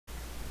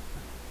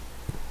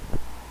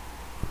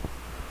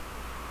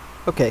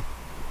Okay.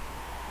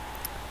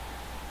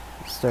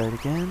 Start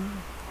again.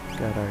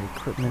 Got our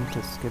equipment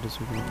as good as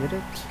we can get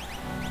it.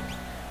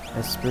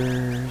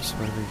 Espers,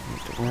 what do we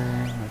need to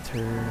learn with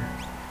her?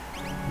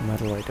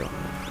 Muddle I don't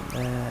need for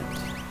that.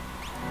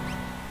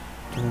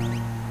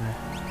 Doom.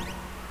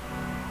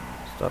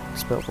 Stop the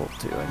spell bolt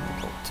 2, I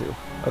need bolt 2.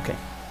 Okay.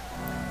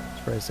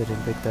 Surprised I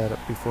didn't pick that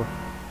up before.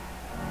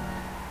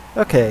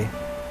 Okay.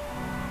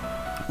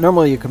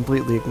 Normally you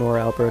completely ignore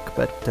Albrook,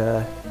 but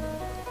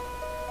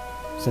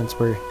since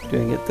we're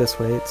doing it this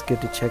way, it's good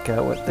to check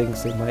out what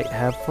things they might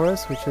have for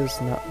us, which is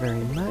not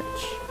very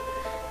much.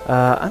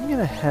 I'm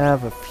gonna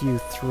have a few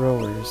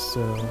throwers,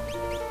 so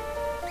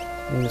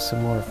maybe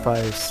some more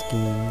fire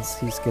schemes.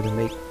 He's gonna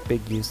make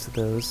big use of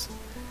those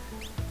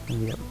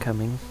in the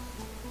upcoming.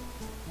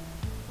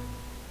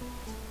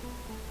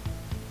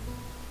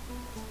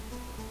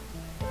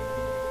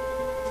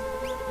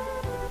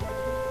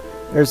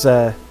 There's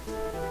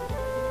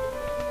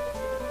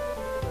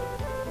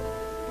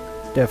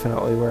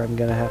definitely where I'm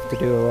gonna have to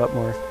do a lot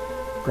more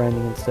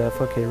grinding and stuff.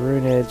 Okay,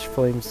 Rune Edge,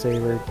 Flame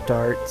Saber,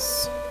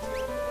 Darts.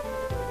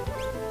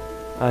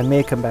 I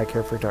may come back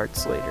here for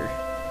darts later,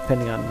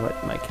 depending on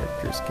what my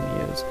characters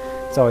can use.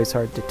 It's always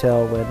hard to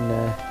tell when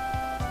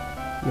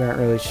you aren't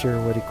really sure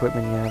what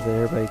equipment you have that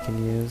everybody can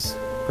use.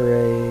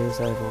 Berets,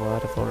 I have a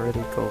lot of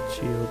already. Gold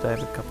Shield, I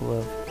have a couple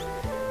of.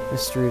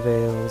 Mystery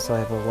Veils, I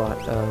have a lot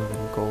of.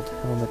 And Gold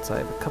Helmets, I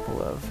have a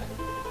couple of.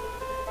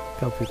 A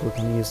couple people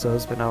can use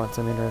those, but not ones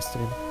I'm interested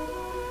in.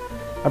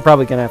 I'm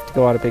probably going to have to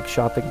go on a big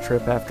shopping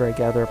trip after I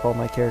gather up all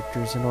my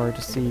characters in order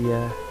to see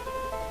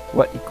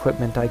what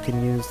equipment I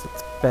can use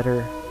that's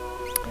better.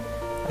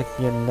 I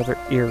can get another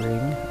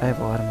earring. I have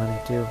a lot of money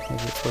too.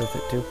 Maybe it's worth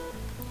it too.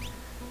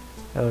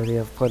 I already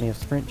have plenty of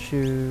sprint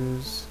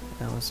shoes.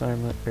 Alice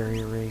armlet,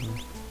 barrier ring.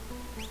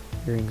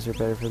 Earrings are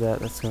better for that.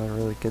 That's not a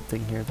really good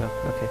thing here though.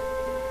 Okay.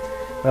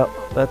 Well,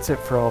 that's it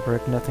for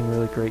Albrook. Nothing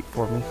really great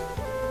for me.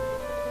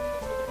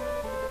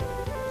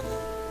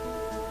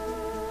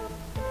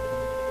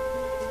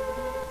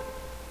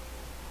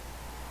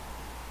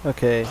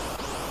 Okay.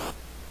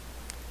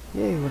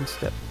 Yay, one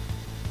step.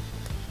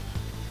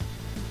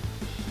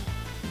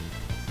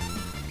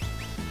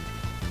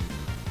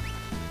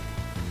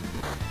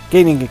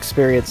 Gaining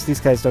experience. These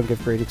guys don't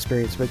give great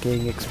experience, but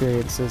gaining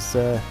experience is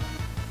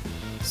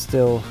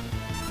still...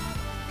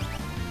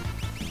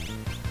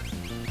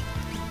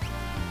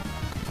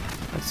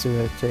 Let's see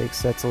what it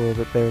takes. That's a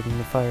little bit better than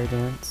the fire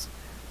dance.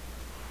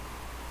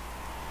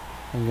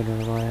 I'm going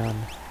to rely on...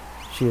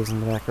 She is in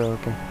the back row,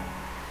 okay.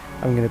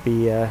 I'm going to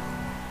be...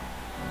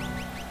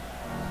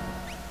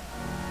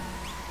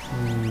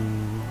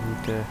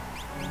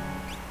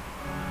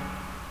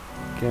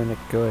 Gonna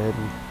go ahead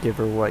and give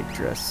her white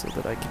dress so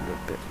that I can do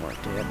a bit more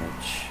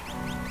damage.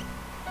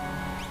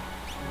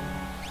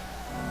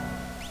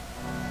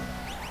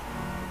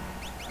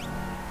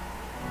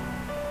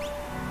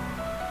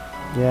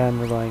 Yeah, I'm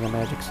relying on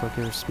magic, so I'll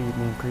give her speed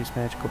and increase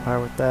magical power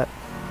with that.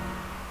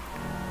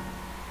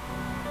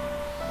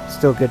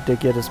 Still good to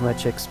get as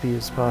much XP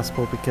as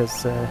possible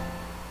because,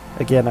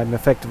 again, I'm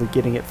effectively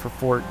getting it for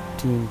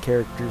 14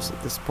 characters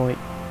at this point.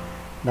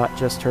 Not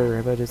just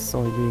her, but it's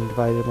only being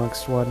divided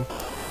amongst one.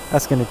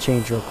 That's going to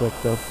change real quick,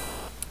 though.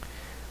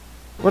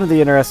 One of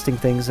the interesting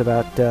things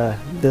about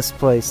this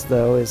place,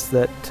 though, is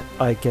that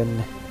I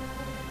can...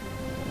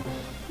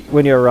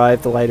 When you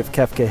arrive, the Light of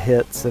Kefka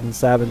hits, and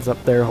Sabin's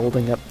up there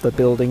holding up the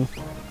building.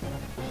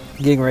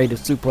 Getting ready to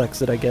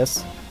suplex it, I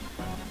guess.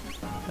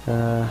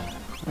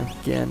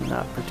 Again,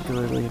 not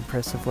particularly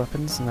impressive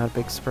weapons, not a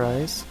big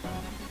surprise.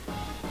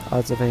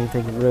 Odds of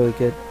anything really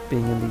good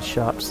being in these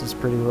shops is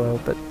pretty low,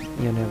 but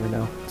you never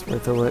know. It's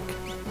worth a look.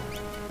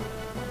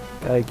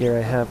 Guy gear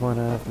I have one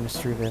of.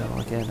 Mystery Veil,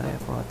 again, I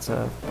have lots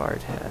of.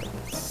 Bard hat.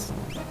 It's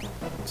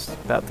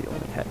about the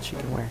only hat she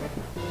can wear.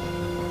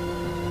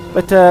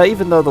 But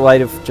even though the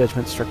Light of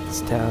Judgment struck this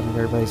town and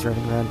everybody's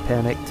running around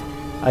panicked,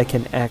 I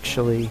can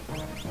actually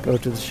go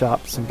to the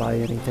shops and buy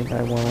anything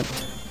I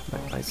want.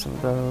 Might buy some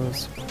of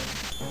those.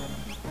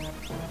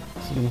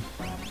 See?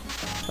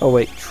 Oh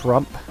wait,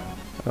 Trump?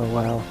 Oh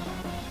wow.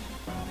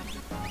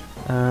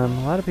 A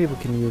lot of people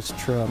can use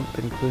Trump,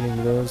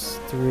 including those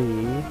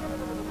three.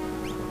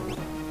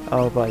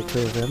 I'll buy 2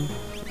 of them,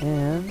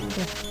 and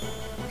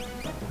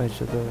a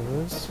bunch of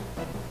those.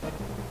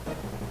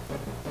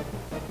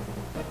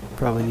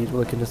 Probably need to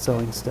look into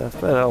selling stuff,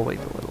 but I'll wait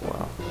a little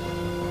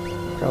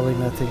while. Probably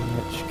nothing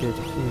much good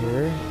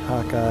here.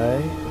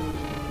 Hawkeye.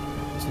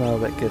 It's not all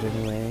that good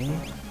anyway.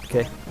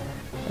 Okay,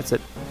 that's it.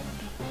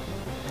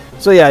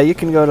 So yeah, you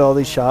can go to all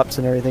these shops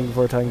and everything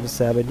before talking to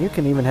Sabin. You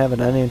can even have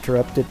an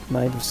uninterrupted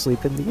night of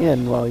sleep in the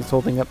inn while he's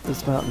holding up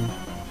this mountain.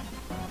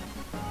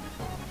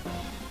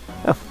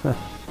 Oh,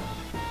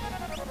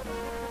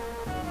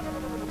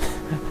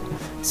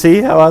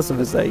 see, how awesome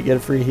is that? You get a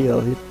free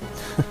heal.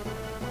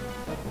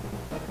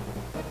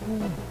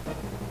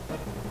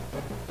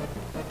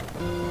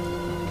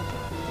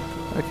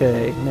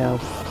 Okay, now,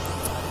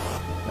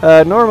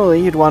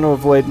 normally you'd want to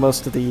avoid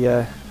most of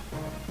the,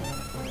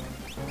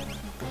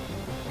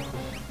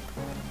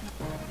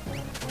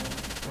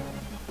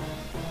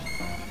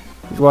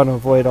 want to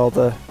avoid all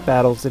the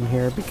battles in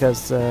here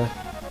because you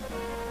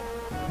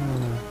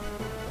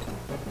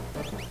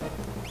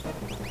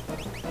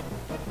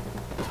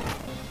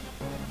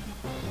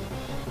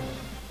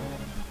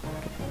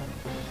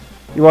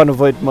want to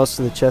avoid most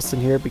of the chests in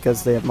here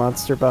because they have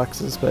monster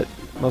boxes, but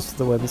most of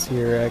the ones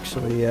here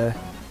actually are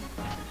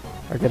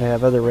going to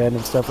have other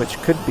random stuff, which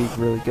could be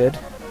really good.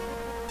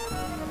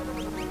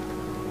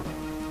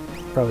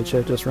 Probably should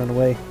have just run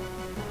away.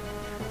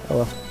 Oh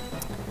well.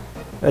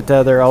 But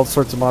there are all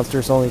sorts of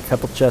monsters, only a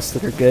couple chests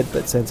that are good,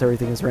 but since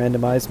everything is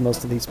randomized,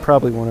 most of these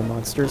probably won't have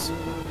monsters.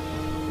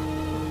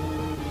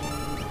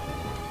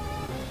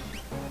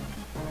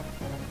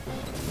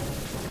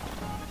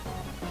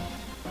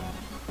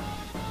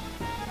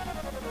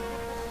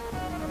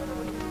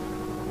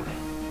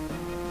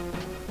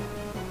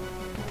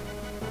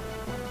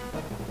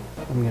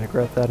 I'm gonna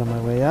grab that on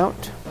my way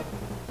out.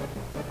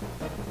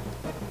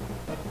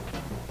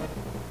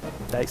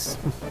 Nice.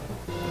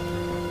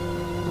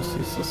 That's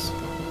useless.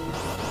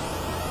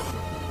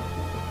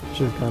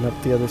 Should have gone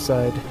up the other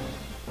side.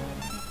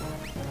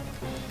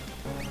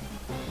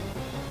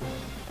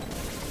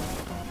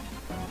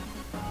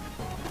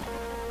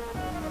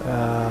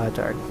 Ah,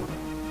 darn.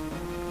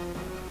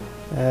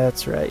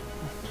 That's right.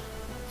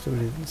 So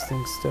what are these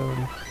things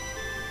stone?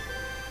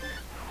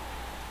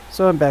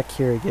 So I'm back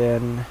here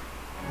again.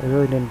 I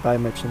really didn't buy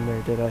much in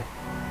there, did I?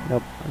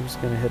 Nope, I'm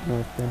just gonna head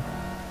north then.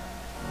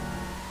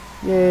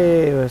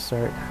 Yay, what a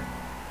start.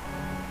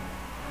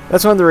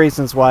 That's one of the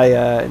reasons why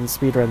in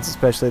speedruns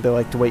especially they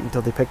like to wait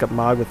until they pick up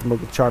Mog with the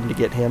Moogle Charm to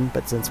get him,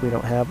 but since we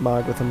don't have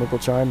Mog with the Moogle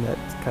Charm, that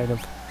kind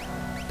of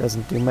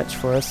doesn't do much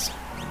for us.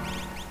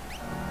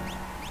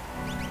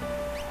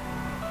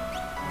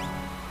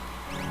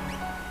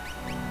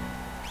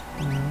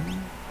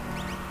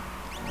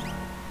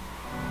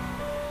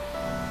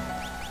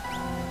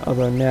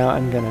 Although now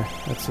I'm gonna,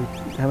 let's see,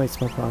 how many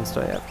smoke bombs do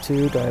I have?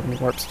 2, do I have any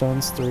warp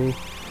stones? 3.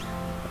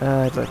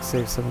 I'd like to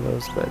save some of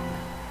those, but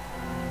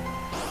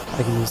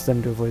I can use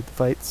them to avoid the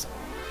fights.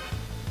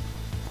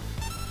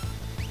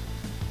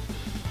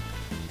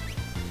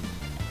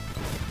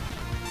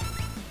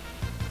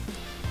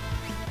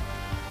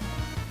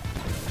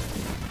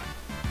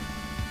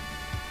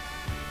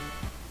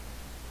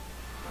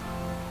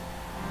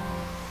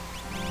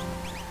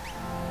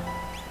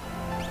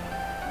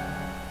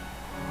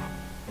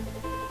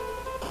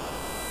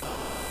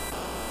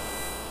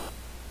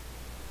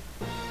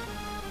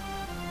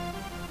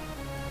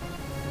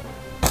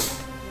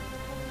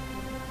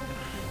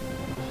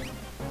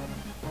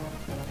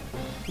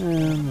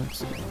 Let's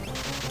see.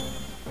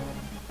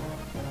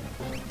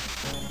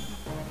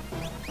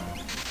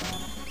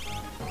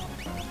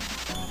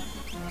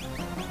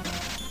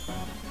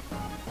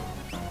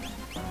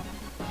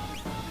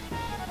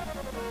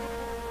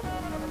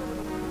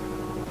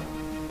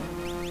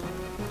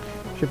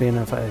 Should be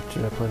enough. I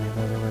should have plenty of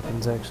other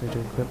weapons actually to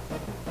equip.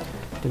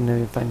 Didn't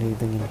even find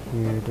anything in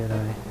here, did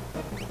I?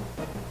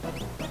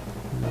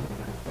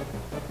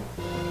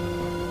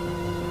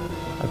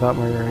 I bought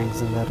more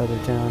earrings in that other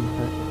town,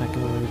 but I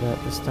can worry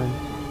about this time.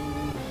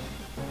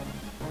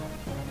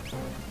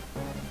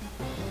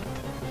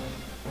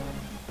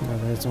 No,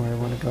 that isn't where I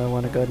want to go. I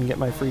want to go ahead and get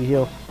my free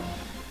heal.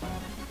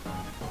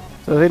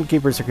 So the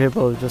innkeepers are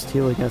capable of just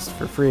healing us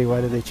for free. Why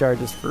do they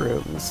charge us for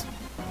rooms?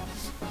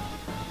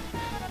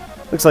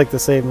 Looks like the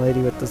same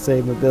lady with the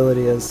same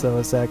ability as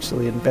Celes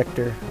actually in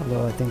Vector,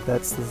 although I think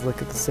that's the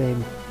look at the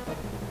same.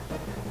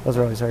 Those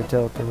are always hard to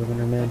tell if they're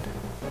women or men.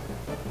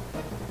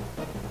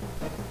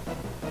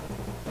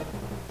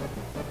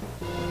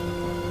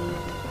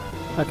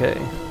 Okay,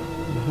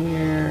 in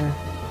here,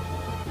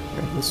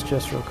 grab this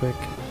chest real quick,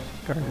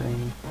 guard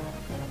ring,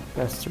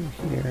 pass through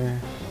here,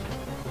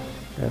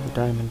 grab the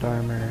diamond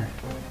armor,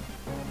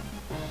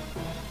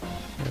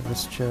 grab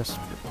this chest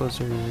for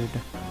blizzard,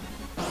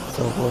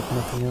 salvo if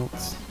nothing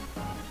else.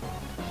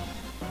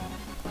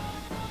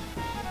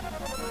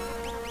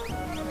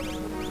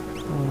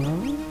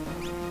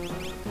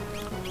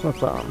 Smoke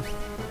bomb.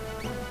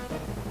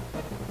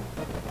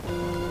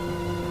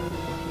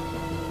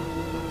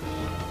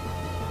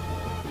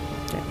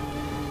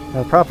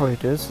 Now the proper way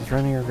to do this is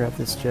run here, grab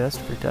this chest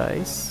for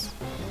dice.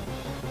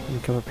 You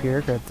come up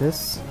here, grab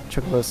this,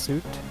 Chocobo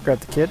suit, grab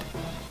the kid.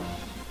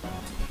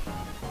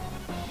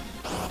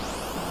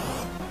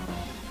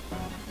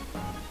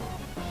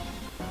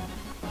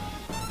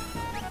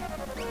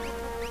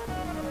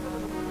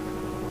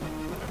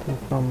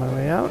 On my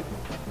way out,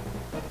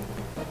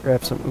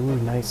 grab some, ooh,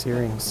 nice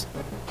earrings.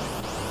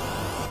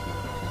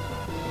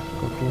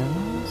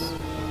 Scorpions.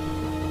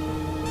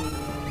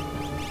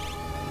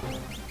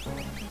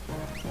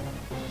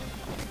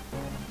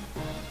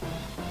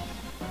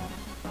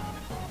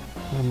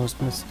 Almost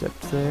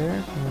misstepped there.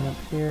 Run up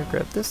here,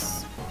 grab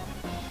this.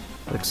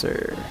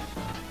 Elixir.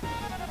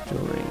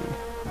 Jewel ring.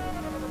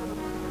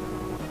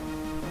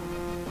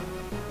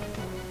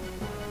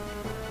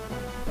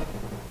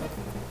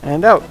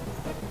 And out!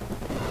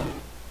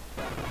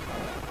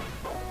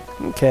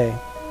 Okay.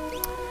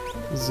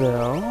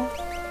 So,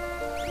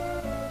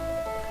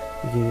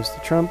 you can use the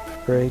trump,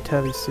 beret,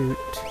 tabby suit,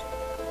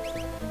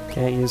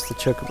 Can't use the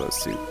chocobo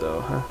suit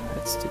though, huh?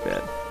 That's too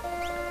bad.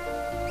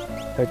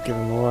 That'd give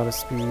him a lot of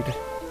speed.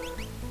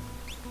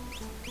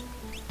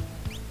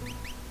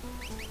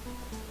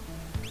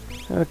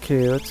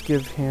 Okay, let's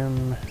give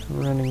him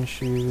running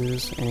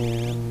shoes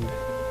and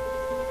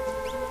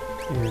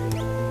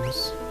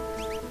earrings.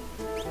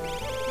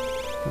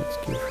 Let's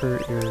give her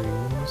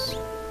earrings.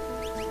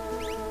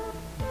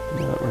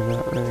 Now that we're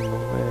not running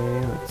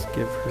away, let's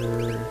give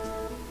her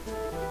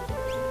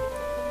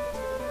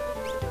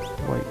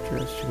white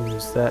dress. She can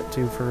use that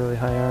too for really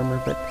high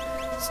armor, but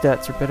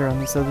stats are better on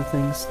these other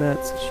things.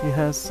 Stats, she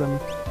has some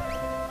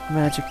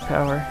magic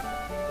power.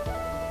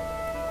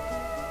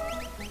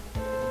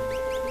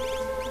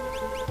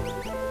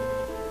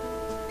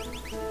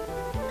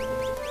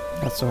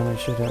 That's the one I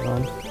should have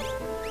on.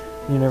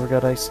 You never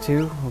got ice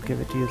too? We'll give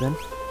it to you then.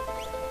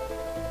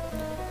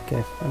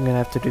 Okay, I'm gonna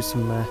have to do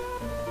some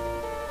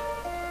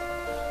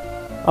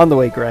on the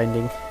way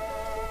grinding.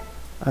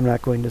 I'm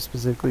not going to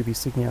specifically be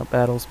seeking out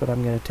battles, but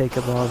I'm gonna take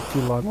a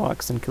few long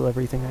walks and kill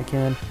everything I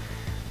can,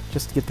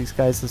 just to get these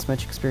guys as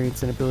much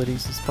experience and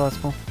abilities as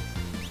possible.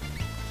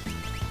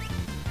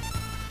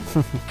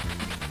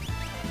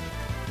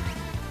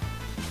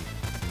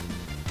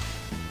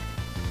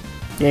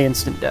 Yeah,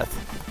 instant death.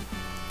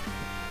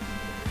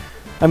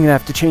 I'm gonna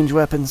have to change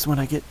weapons when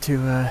I get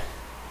to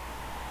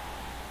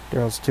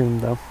Daryl's tomb,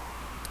 though.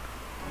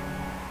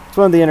 It's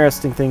one of the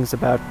interesting things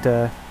about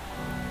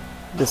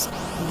this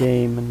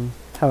game and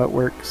how it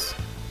works.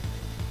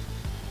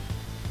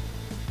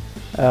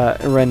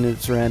 Ren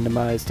is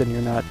randomized, and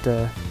you're not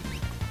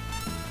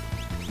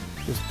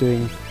just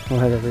doing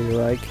whatever you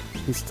like.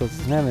 He still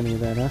doesn't have any of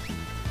that, huh?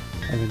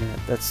 I mean,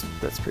 that's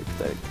pretty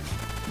pathetic.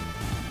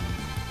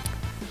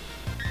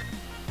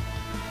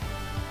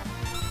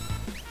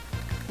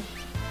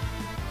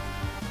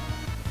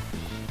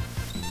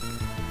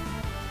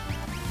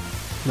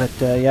 But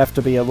you have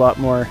to be a lot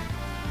more...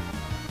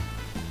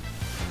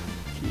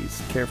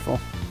 Jeez, careful.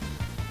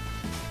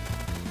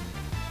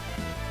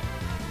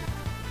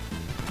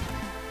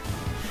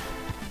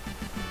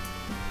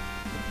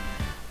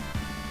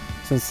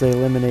 Since they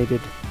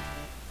eliminated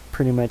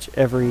pretty much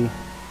every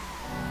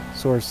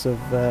source of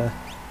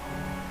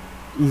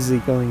easy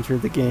going through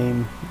the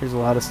game, there's a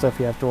lot of stuff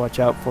you have to watch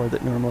out for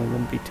that normally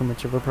wouldn't be too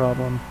much of a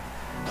problem.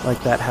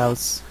 Like that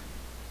house.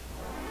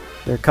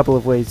 There are a couple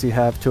of ways you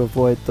have to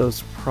avoid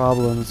those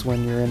problems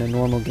when you're in a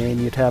normal game.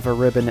 You'd have a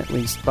ribbon at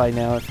least by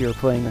now if you were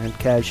playing it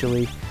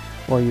casually,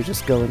 or you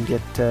just go and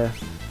get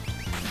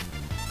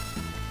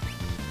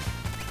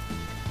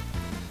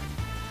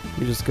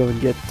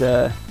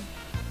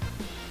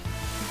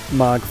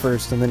Mog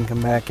first and then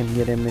come back and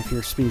get him if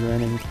you're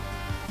speedrunning,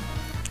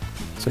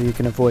 so you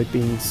can avoid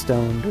being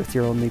stoned with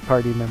your only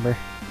party member.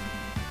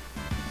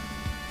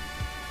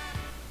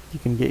 You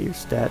can get your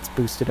stats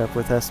boosted up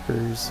with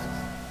espers.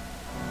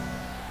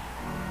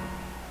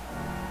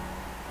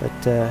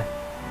 But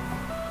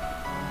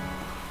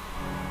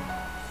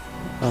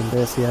on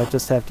this, yeah,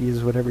 just have to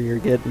use whatever you're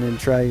getting and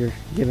try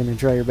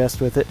your best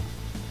with it.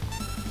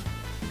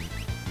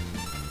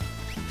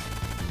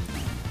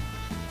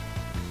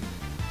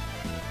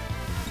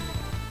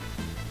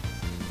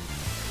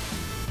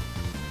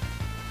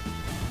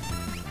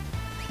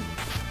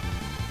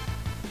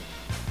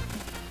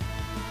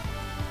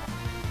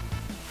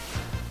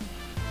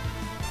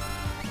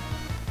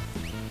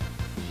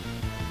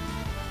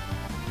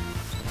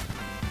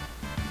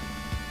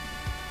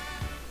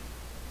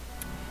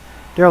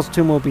 Daryl's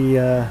tomb will be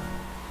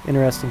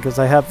interesting because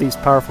I have these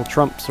powerful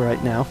trumps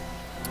right now.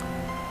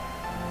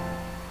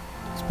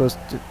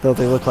 Though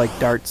they look like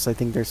darts, I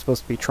think they're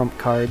supposed to be trump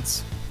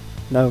cards.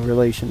 No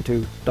relation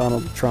to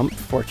Donald Trump,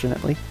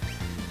 fortunately.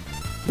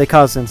 They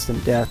cause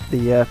instant death.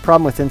 The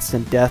problem with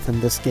instant death in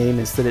this game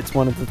is that it's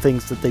one of the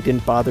things that they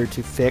didn't bother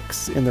to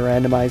fix in the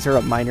randomizer,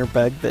 a minor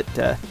bug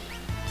that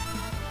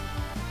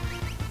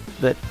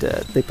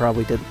they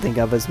probably didn't think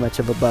of as much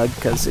of a bug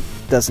because it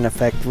doesn't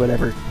affect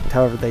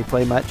however they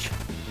play much.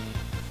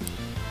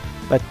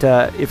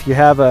 But if you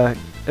have a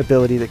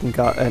ability that can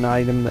an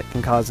item that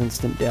can cause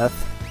instant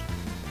death,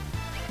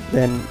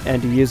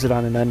 and you use it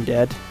on an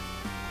undead,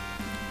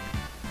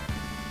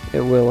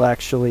 it will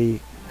actually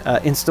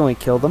instantly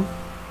kill them,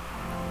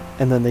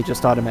 and then they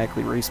just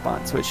automatically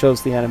respawn. So it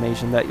shows the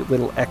animation, that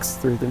little X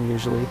through them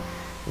usually.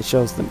 It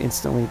shows them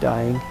instantly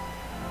dying,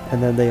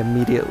 and then they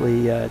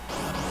immediately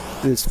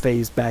just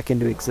phase back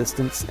into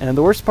existence. And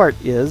the worst part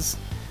is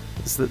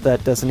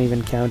that doesn't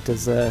even count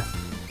as a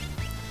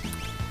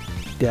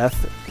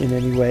death in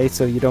any way,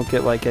 so you don't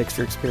get like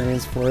extra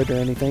experience for it or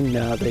anything.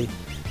 No, they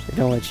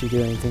don't let you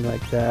do anything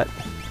like that.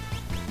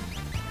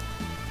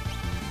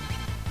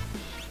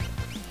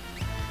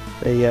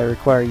 They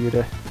require you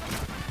to...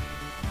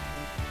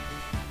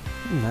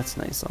 that's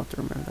nice, I'll have to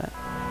remember that.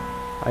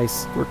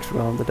 Ice works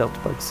well on the Delta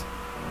Bugs.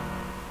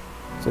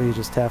 So you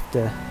just have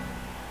to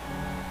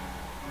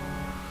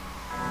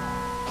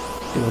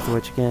deal with the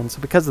witch again.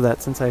 So because of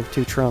that, since I have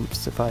 2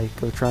 trumps, if I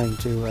go trying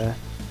to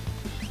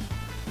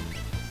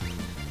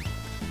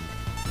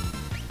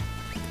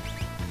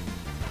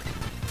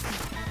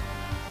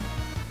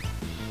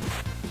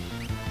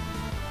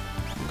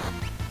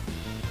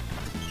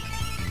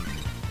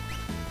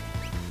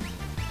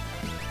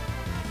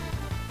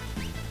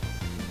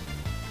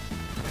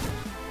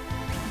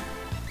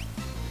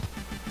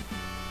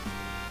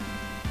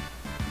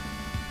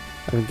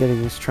I've been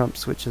getting these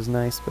trumps, which is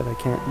nice, but I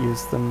can't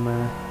use them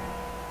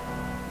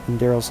in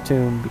Daryl's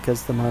tomb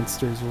because the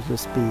monsters will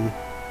just be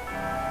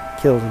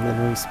killed and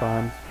then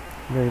respawn.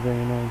 Very, very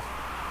annoying.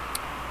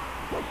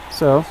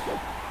 So,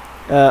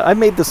 I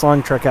made this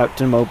long trek out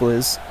to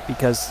Mobliz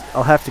because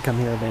I'll have to come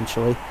here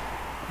eventually.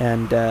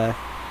 And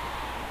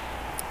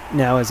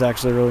now is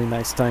actually a really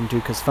nice time too,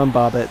 because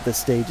Fumbaba at this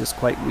stage is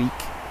quite weak.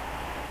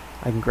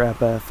 I can grab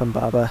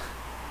Fumbaba.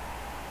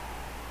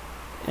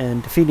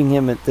 And defeating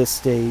him at this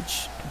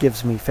stage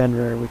gives me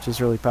Fenrir, which is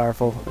really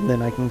powerful. And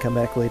then I can come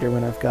back later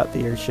when I've got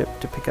the airship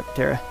to pick up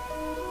Terra.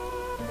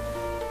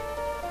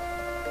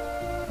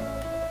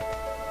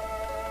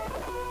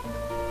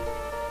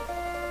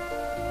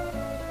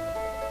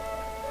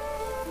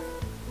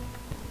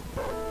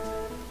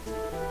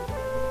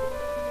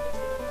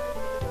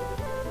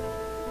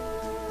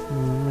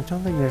 I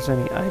don't think there's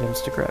any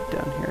items to grab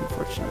down here,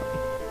 unfortunately.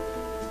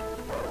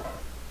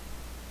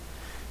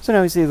 So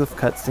now we see the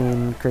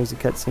cutscene, crazy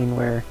cutscene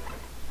where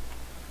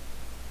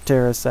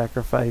Terra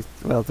sacrificed,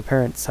 well, the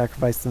parents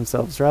sacrificed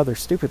themselves rather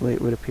stupidly,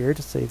 it would appear,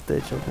 to save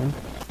the children.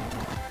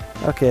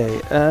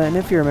 Okay, and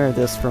if you remember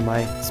this from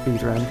my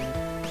speedrun,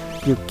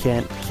 you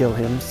can't kill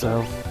him,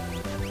 so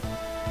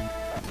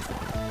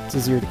it's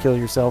easier to kill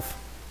yourself.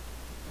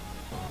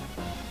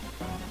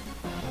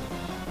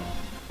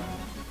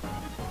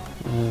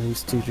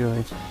 These two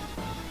joined.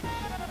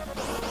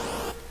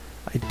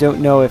 I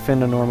don't know if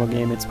in a normal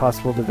game it's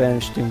possible to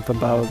vanish Doom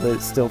Fumbaba, but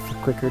it's still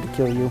quicker to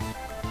kill you.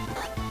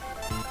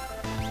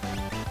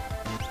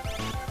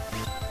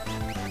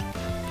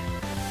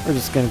 We're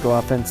just gonna go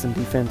offense and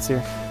defense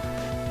here,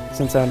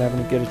 since I don't have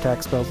any good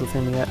attack spells with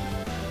him yet.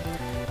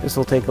 This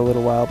will take a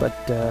little while,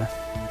 but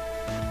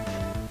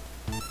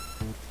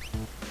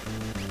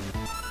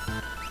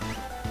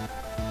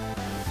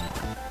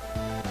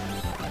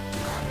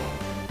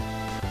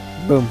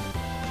boom.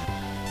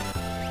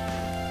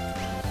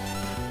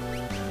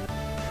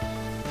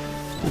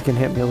 You can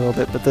hit me a little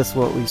bit, but this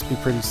will at least be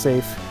pretty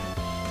safe.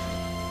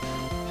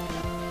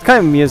 It's kind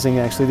of amusing,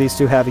 actually. These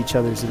two have each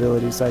other's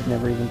abilities. I'd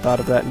never even thought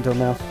of that until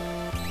now.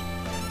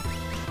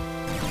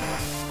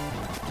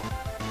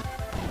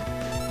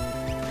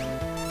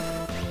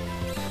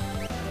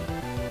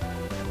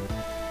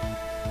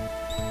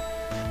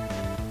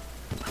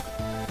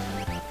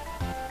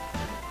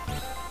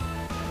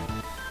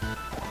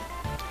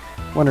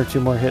 One or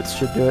two more hits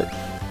should do it.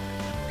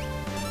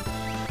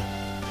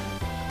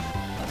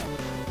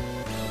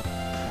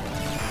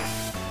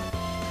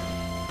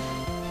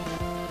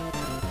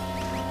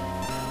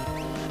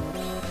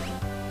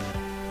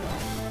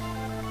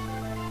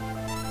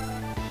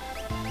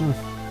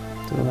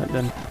 Still not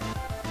done.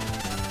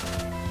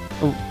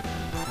 Oh,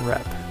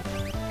 crap.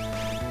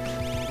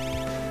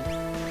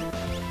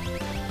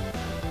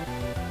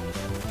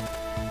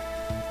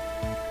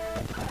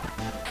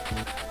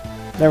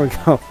 There we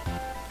go.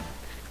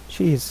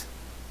 Jeez.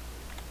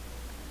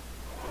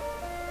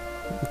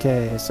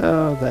 Okay,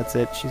 so that's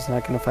it. She's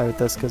not going to fight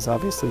with us because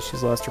obviously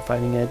she's lost her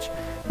fighting edge.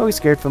 But we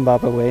scared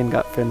Fumbaba away and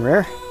got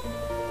Fenrir.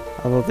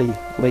 Although the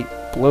late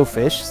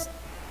Blowfish,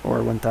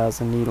 or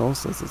 1000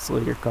 Needles as it's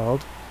later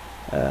called,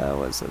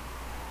 was a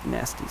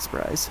nasty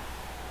surprise.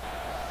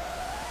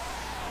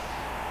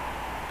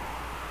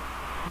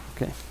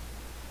 Okay.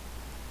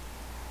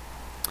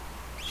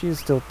 She is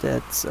still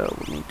dead, so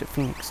we need to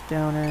Phoenix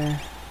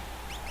Downer.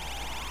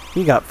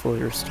 He got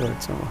fully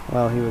restored, so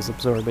while he was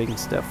absorbing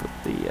stuff with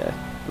the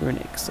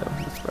runic, so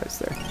no surprise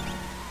there.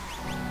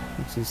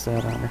 Let's use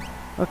that on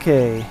her.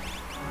 Okay.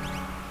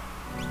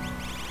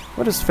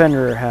 What does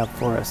Fenrir have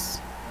for us?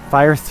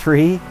 Fire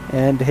 3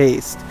 and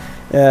haste.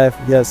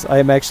 Yes, I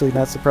am actually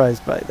not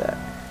surprised by that.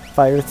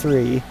 Fire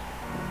 3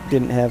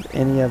 didn't have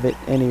any of it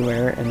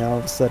anywhere, and now all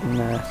of a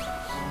sudden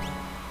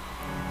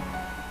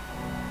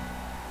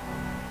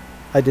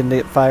I didn't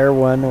get Fire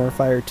 1 or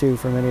Fire 2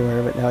 from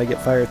anywhere, but now I get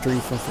Fire 3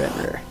 from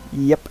Fenrir.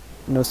 Yep,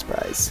 no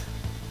surprise.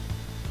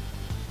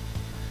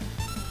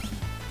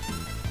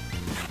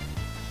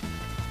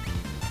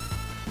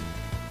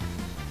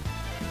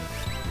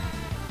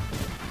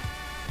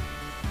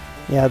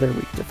 Yeah, they're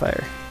weak to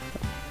fire.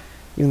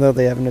 Even though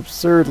they have an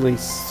absurdly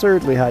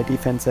high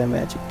defense and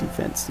magic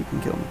defense, you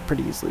can kill them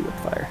pretty easily with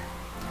fire.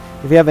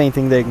 If you have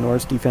anything that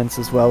ignores defense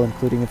as well,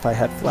 including if I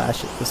had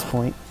flash at this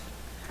point.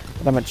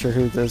 But I'm not sure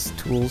who does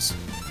tools.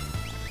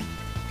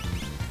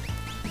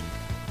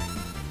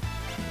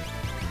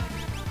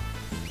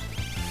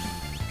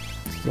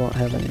 Still don't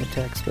have any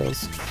attack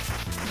spells.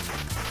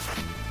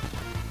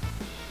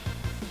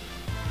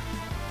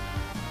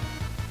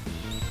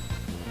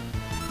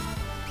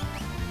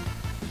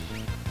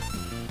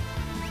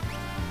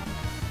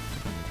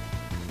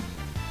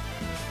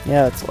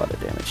 Yeah, that's a lot of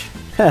damage.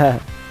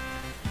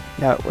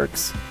 Yeah, it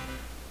works.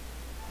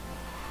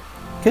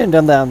 Couldn't have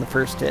done that on the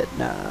first hit.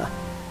 Nah.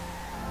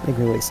 Make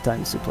me waste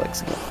time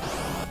suplexing it.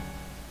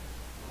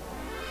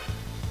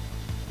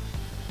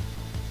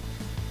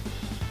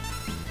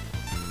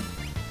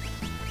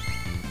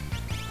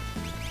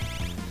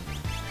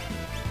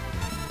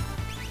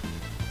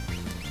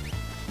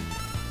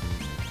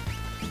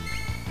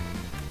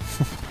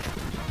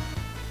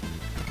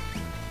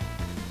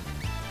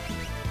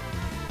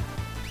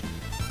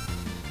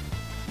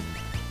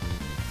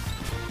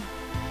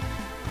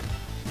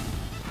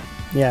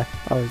 Yeah,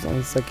 I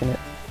was thinking it.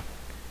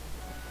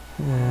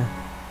 Yeah.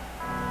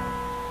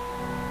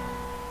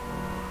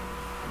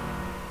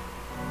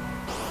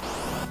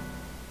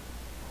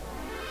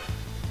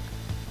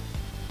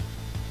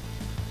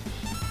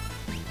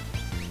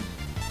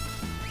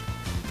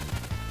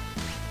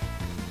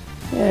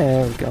 Yeah,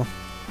 there we go.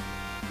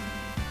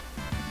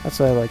 That's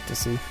what I like to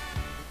see.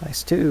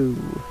 Nice too.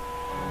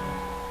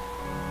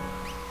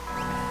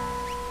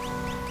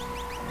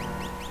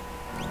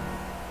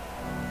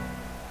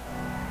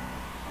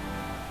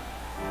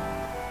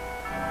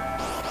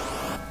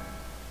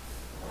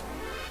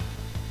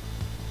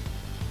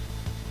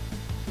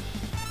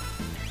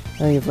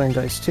 Now you've learned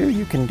Ice 2,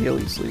 you can deal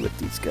easily with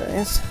these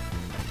guys.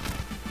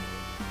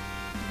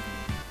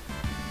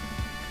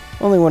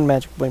 Only one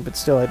magic point, but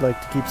still I'd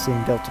like to keep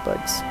seeing Delta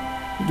Bugs.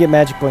 You get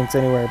magic points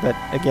anywhere, but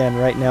again,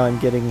 right now I'm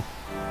getting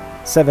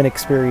 7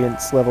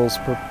 experience levels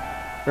per...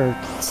 or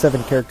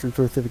 7 characters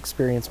worth of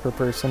experience per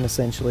person,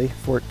 essentially.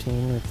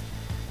 14 with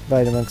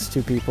divide amongst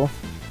 2 people.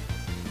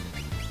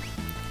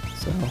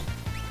 So...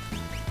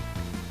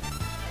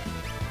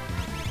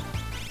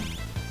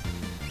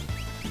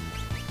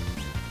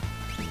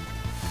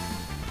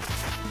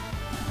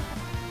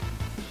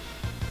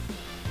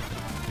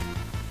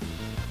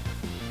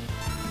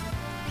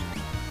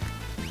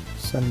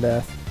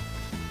 Sunbath.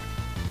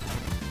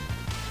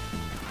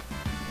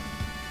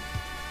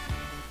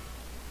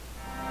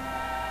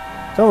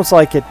 It's almost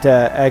like it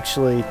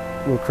actually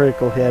will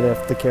critical hit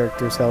if the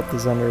character's health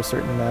is under a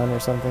certain amount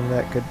or something.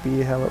 That could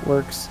be how it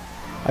works.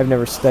 I've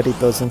never studied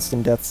those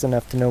instant deaths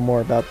enough to know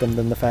more about them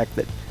than the fact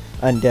that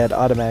undead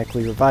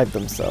automatically revive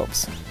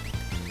themselves.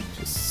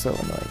 Which is so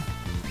annoying.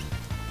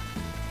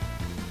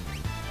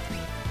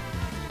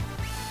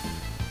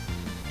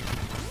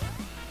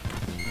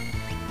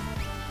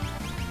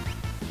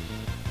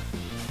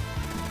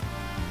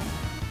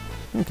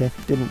 Okay,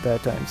 didn't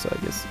that time, so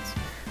I guess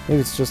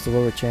maybe it's just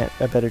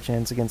a better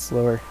chance against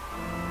lower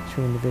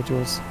tree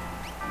individuals.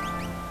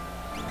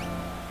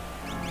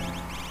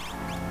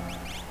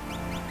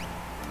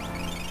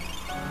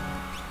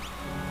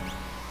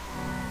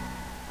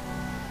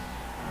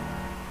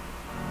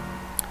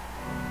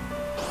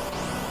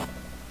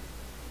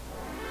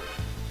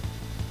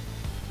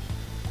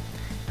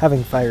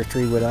 Having Fire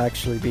Tree would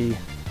actually be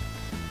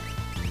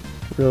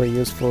really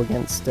useful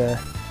against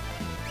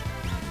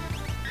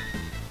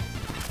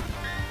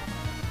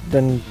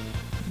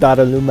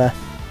Daraluma.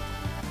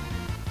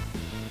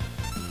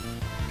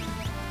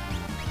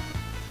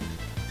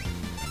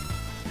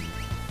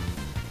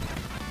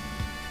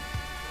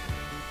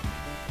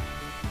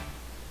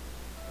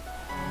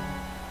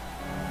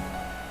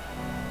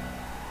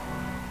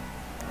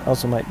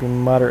 Also might be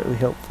moderately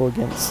helpful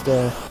against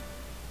the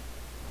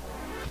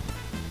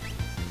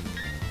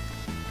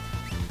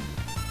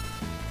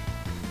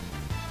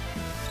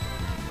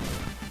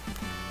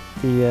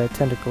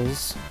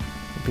tentacles.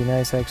 It'd be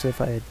nice actually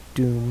if I had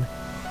Doom.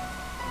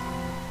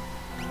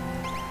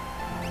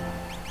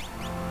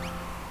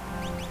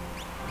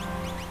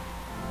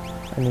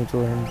 I need to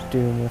learn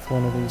Doom with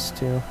one of these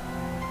two.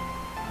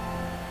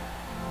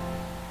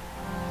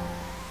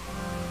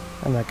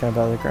 I'm not gonna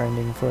bother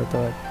grinding for it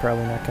though, I'm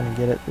probably not gonna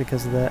get it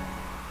because of that.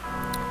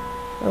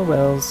 Oh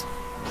wells.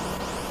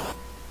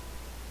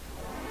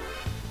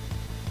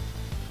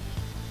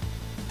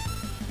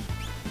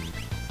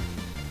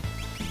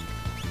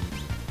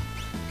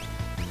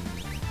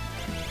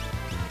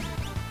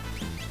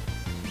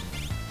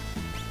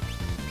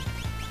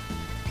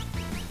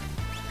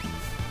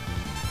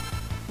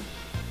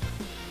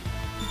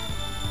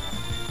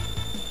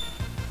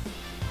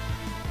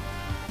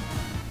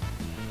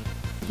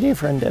 New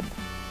friend dead.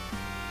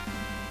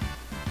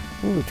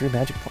 Ooh, 3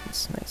 magic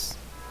points. Nice.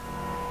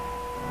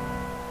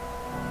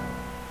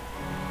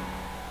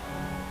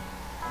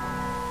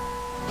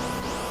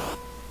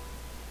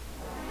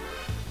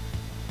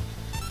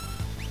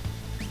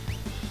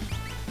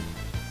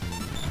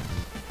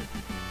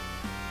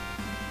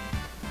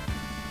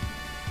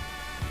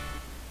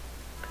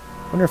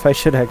 Wonder if I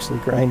should actually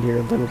grind here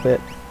a little bit.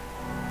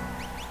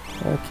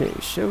 Okay,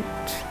 shoot.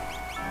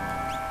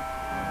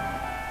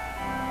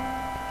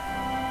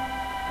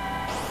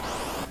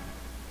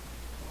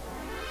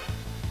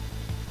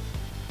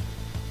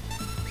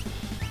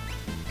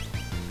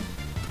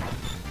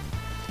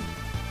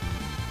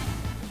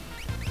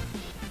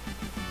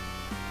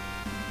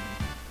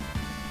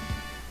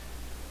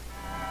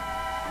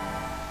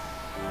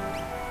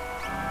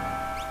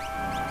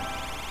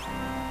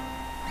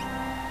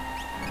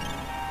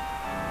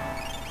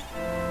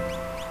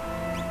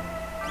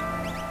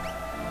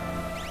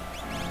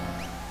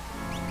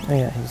 Oh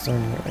yeah, he's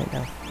learning it right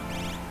now.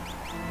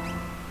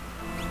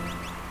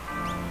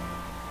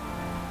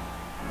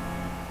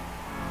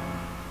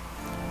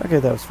 Okay,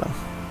 that was fun.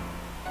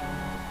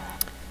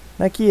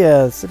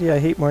 Nakia, the city I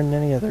hate more than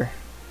any other.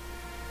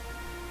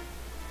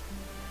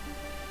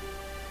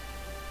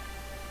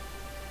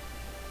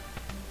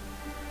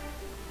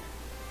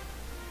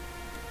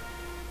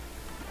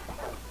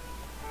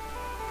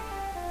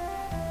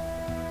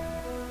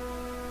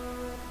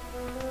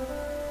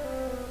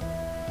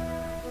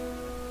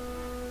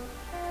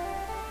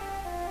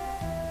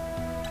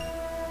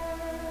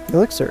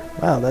 Elixir.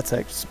 Wow, that's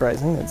actually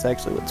surprising. That's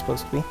actually what it's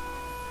supposed to be.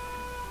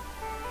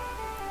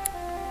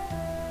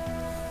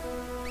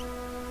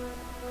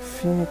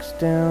 Phoenix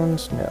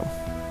Downs? No.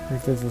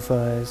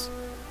 Revivifies.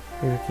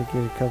 Maybe I could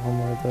get a couple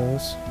more of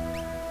those.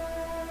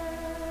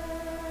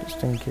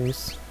 Just in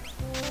case.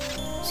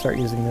 Start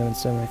using them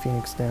instead of my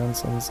Phoenix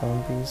Downs and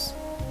zombies.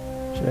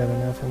 Should have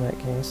enough in that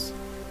case.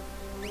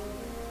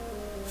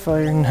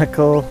 Fire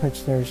Knuckle,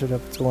 which never showed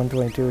up. It's a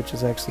 122, which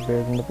is actually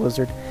better than the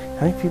Blizzard.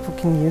 How many people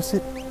can use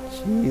it?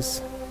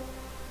 Jeez.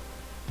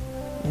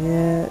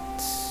 Yet.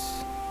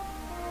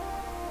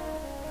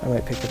 I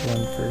might pick up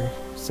one for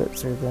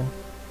Setzer then.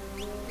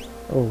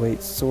 Oh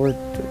wait, Sword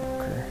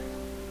Joker.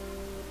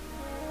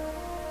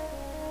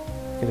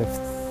 Could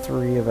have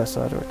 3 of us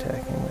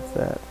auto-attacking with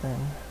that then.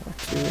 Or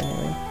 2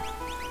 anyway.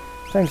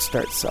 Time to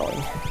start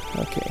selling.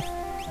 Okay.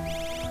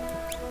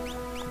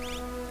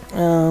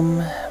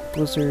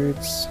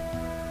 Blizzards.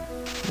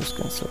 I'm just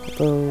gonna sell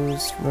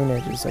those. Rune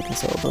Edges, I can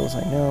sell those,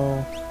 I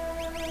know.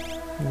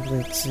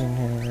 Blades in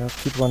here. I'll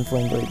keep one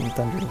Flame Blade and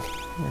Thunder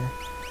here.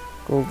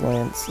 Gold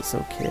Lance is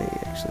okay,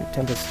 actually.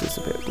 Tempest is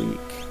a bit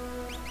weak.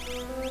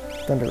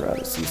 Thunder Rod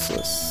is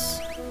useless.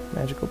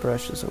 Magical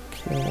Brush is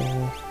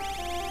okay.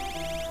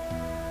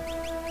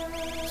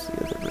 What's the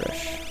other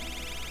brush?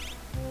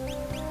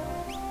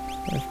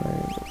 Where's my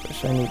rainbow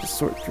brush? I need to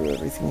sort through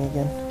everything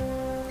again.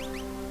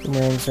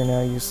 Boomerangs are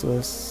now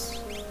useless.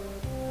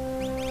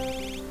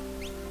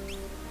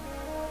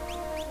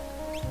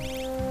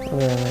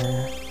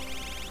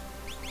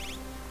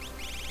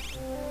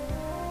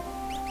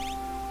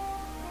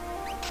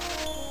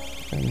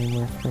 I need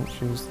more French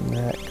shoes than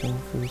that. Kung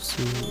Fu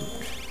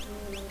suit.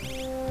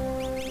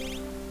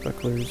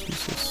 Buckler is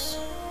useless.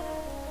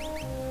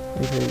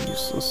 Very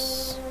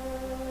useless.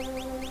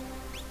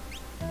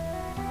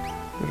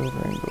 Good old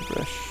rainbow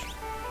brush.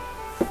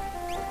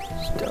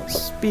 Stout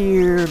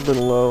spear,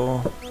 little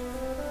low.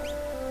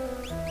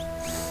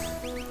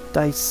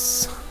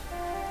 Dice.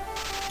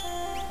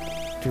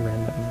 2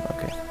 random,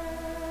 okay.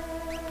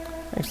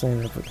 Actually, I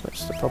ended up with a bunch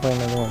of stuff. I'll buy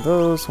another one of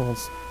those, and we'll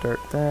start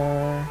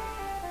there.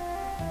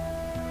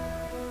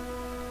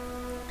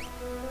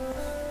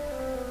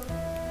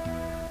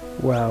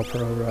 Wow,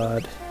 Pearl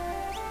Rod.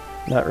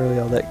 Not really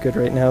all that good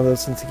right now, though,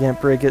 since you can't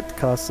break it. The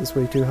cost is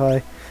way too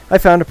high. I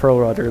found a Pearl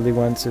Rod early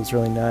once. It was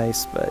really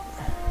nice, but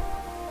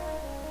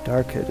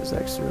Dark Hood is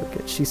actually really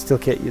good. She still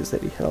can't use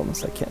Eddie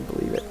Helms. I can't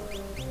believe it.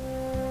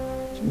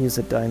 She can use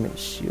a Diamond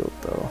Shield,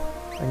 though.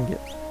 I'll get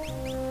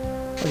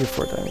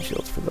 4 Diamond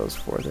Shields for those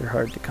 4. They're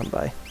hard to come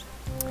by.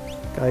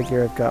 Guy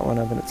Gear, I've got one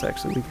of, and it's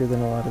actually weaker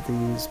than a lot of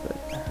these, but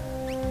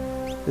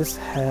this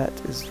hat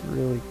is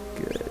really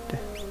good.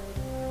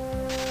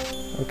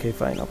 Okay,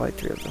 fine, I'll buy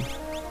 3 of them.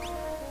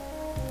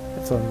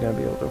 That's all I'm going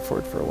to be able to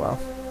afford for a while.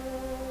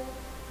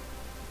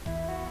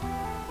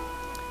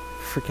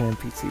 Freaking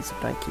NPCs of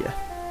Ikea.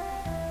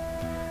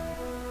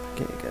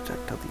 Okay, I gotta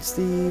check out these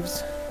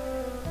thieves.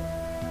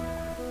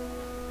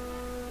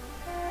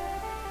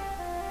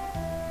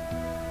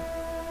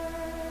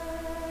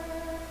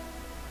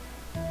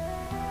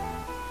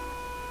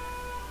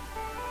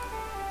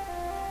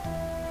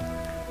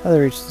 How they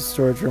reach the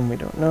storage room, we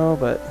don't know,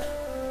 but...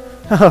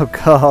 Oh,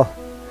 God.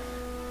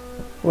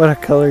 What a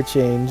color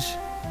change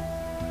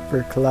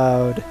for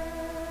Cloud.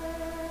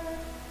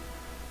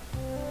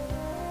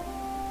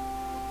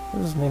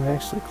 What is his name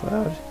actually,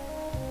 Cloud?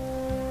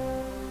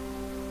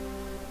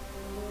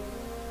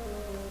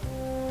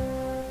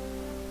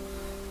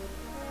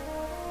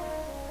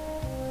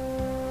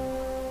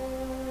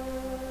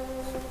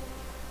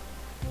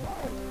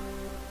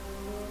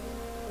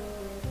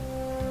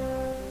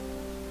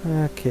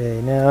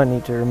 Okay, now I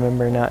need to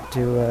remember not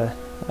to,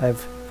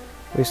 I've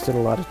wasted a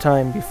lot of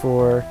time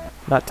before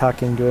not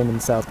talking to him in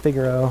South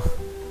Figaro.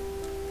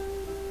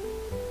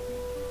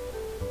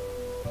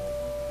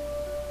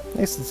 At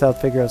least in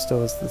South Figaro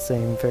still has the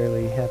same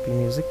fairly happy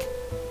music.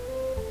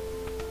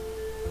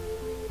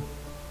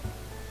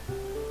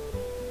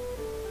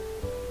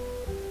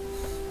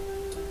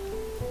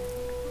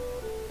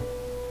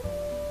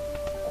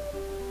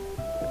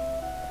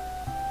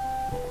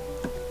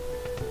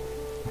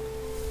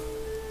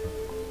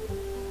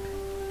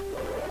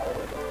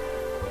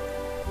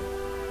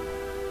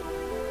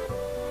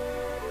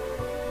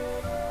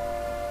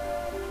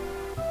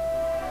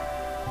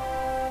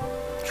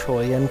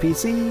 Troy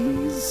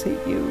NPCs,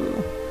 hate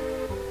you.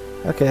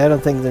 Okay, I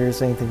don't think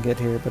there's anything good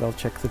here, but I'll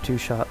check the 2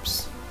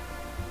 shops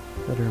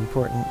that are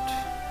important.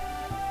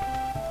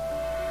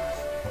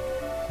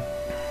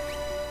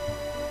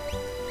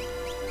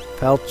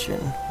 Falchion,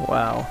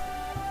 wow.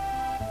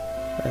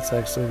 That's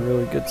actually a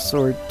really good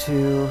sword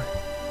too.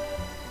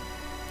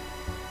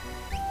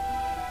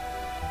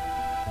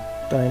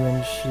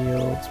 Diamond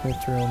Shields,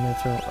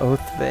 Mithril,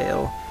 Oath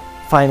Veil.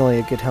 Finally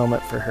a good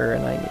helmet for her,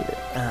 and I need it.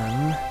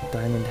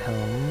 Diamond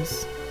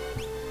Helms.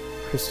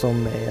 Crystal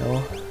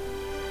Mail.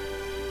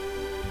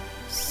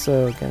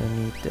 So gonna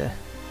need to...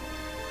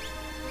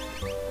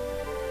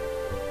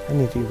 I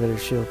need to get a better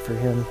shield for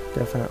him,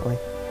 definitely.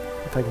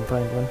 If I can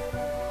find one.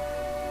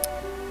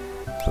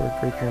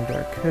 Swordbreaker and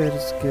Dark Hood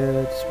is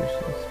good,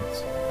 especially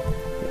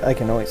since I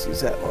can always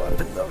use that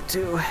weapon though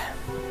too.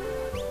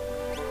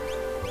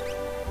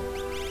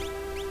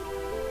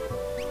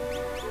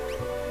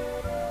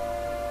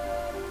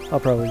 I'll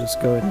probably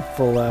just go in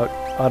full out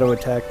auto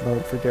attack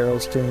mode for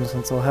Daryl's Tomb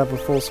since I'll have a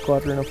full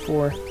squadron of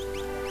 4.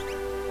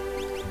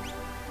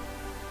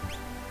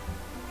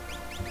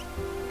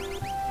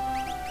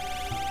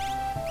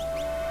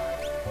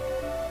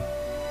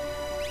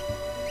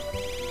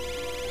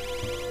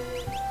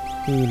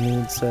 He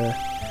needs,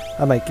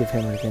 I might give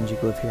him a Genji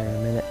Glove here in a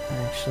minute,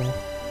 actually.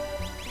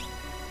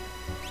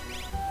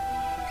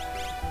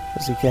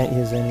 Because he can't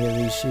use any of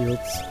these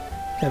shields.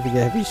 Having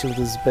a heavy shield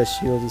as his best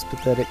shield is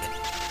pathetic.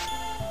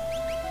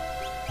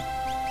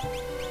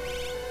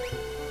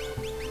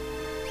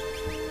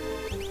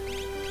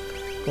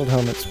 Gold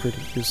helmet's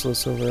pretty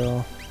useless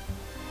overall.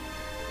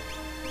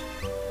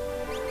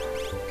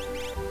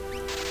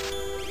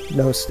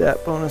 No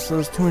stat bonus,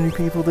 there's too many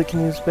people that can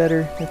use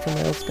better. Everything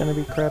else is gonna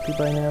be crappy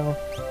by now.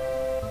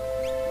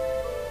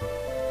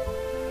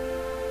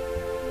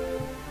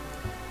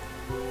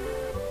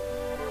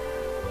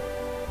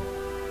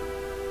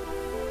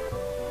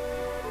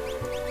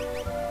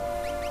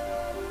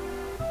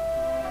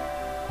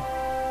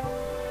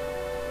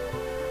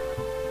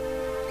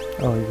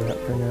 I'll leave that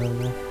for now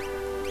then.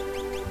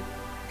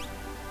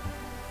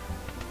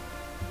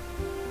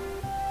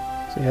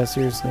 So yeah,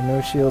 seriously,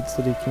 no shields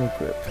that he can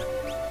equip.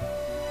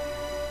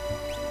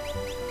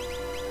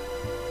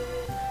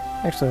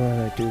 Actually, why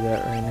don't I do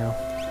that right now?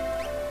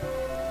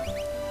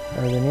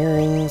 Northern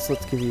Earrings,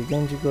 let's give you a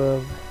Genji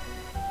Glove.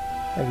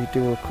 Have you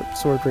dual equip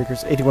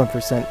Swordbreakers,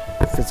 81%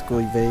 physical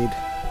evade.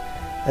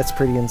 That's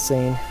pretty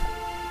insane.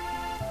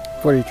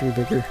 43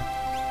 vigor.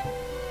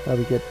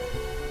 That'll be good.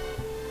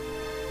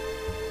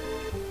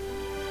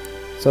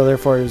 So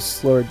therefore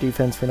his lower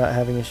defense for not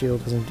having a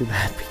shield doesn't do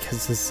bad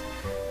because his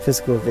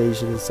physical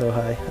evasion is so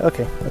high.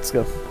 Okay, let's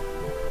go.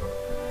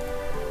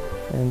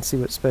 And see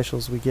what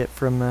specials we get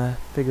from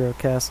Figaro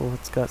Castle.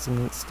 It's got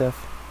some neat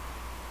stuff.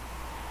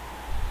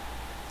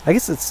 I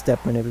guess it's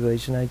step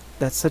manipulation.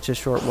 That's such a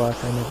short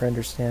walk. I never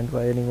understand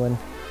why anyone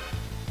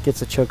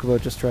gets a chocobo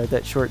just to ride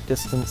that short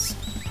distance.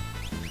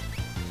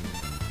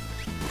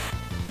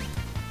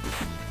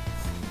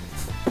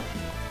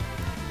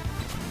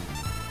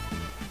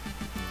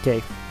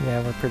 Okay,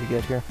 yeah, we're pretty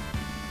good here.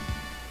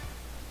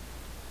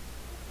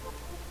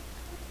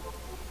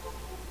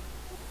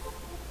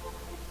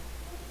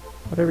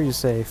 Whatever you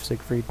say,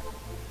 Siegfried.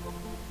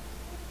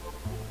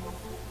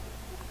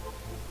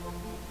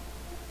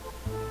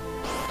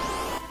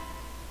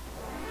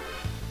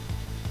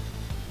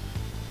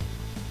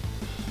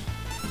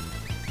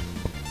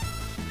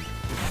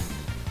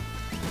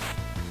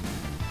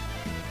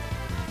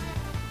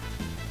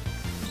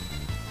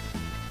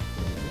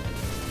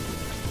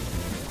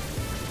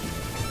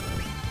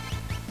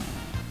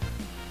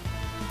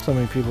 So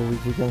many people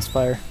weak against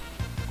fire.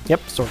 Yep,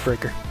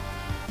 Swordbreaker.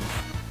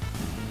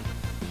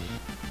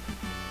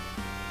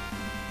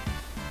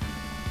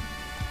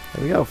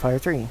 There we go, Fire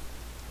 3.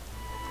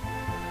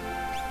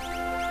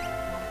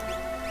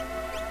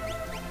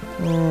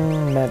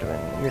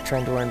 Madeline, you're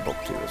trying to learn Bulk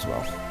 2 as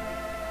well.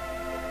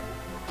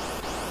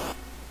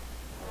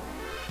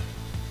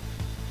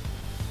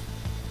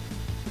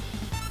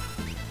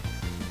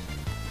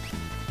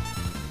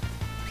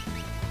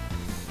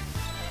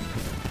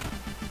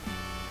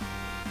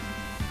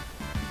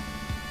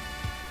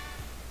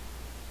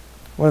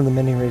 One of the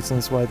many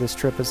reasons why this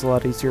trip is a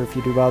lot easier if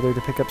you do bother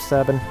to pick up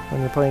Sabin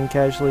when you're playing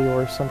casually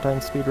or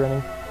sometimes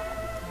speedrunning.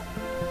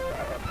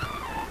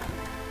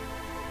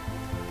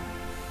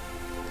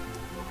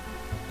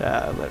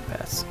 Let it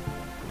pass.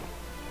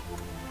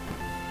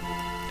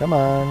 Come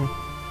on.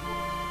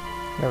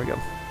 There we go.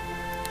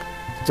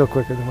 Still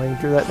quicker than waiting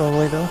through that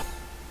normally though.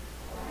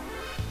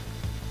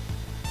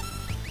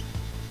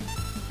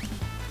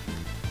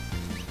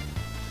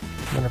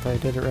 Wonder if I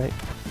did it right.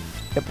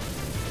 Yep.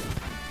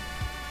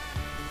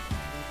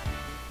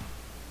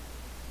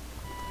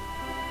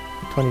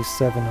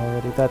 $27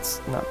 already, that's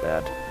not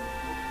bad.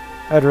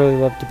 I'd really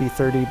love to be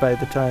 30 by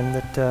the time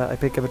that I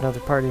pick up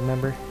another party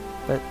member,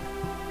 but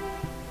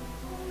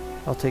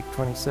I'll take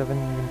 27,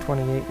 even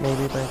 28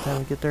 maybe by the time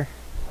we get there.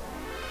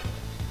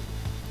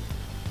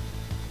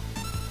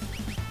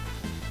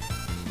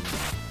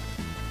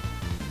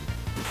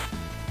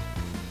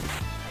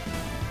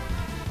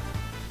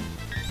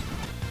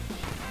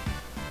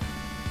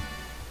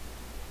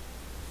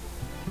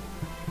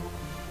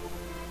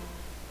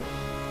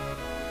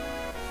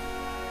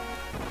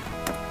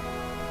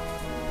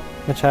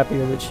 Much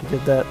happier that she did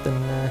that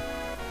than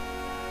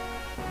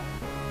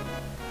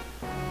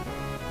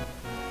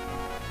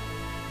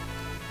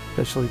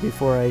especially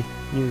before I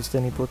used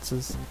any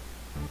blitzes.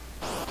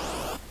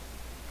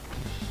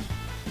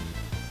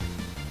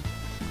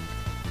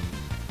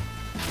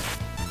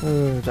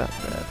 Ooh, not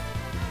bad.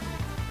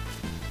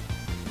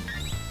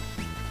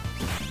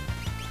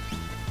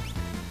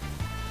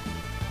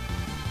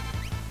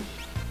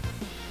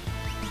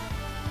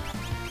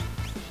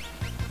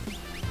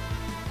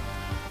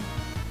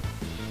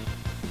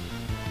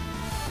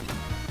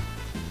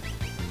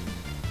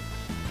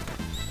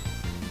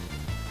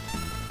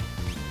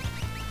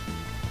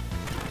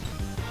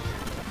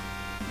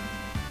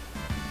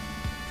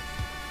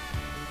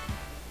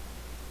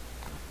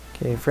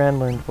 Okay, Fran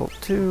learned Bolt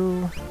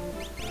 2.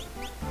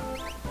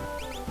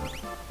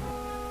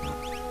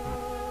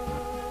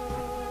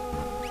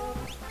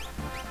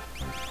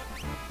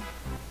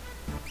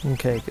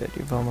 Okay, good.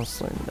 You've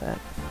almost learned that.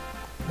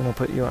 Then I'll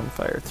put you on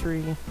Fire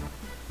 3.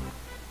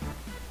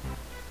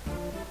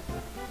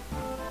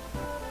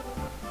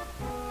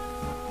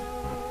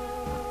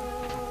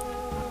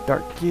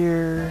 Dark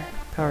Gear,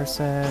 Power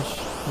Sash,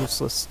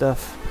 useless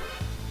stuff.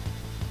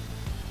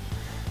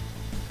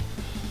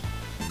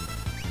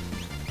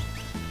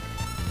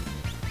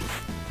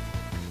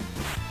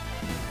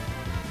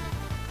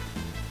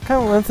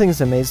 Kind of one of the things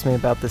that amazes me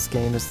about this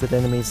game is that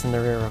enemies in the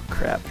railroad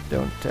crap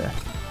don't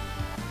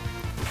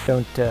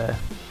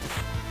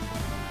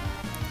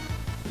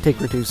take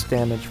reduced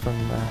damage from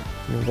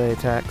melee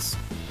attacks.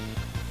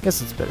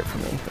 Guess it's better for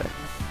me, but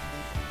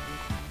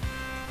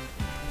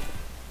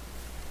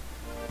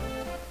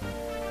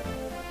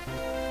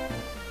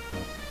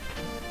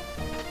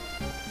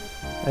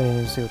I didn't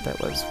even see what that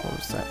was. What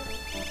was that?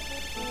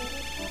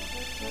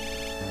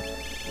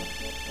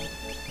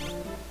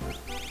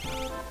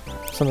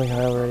 Something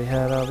I already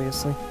had,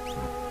 obviously.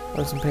 I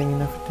wasn't paying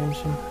enough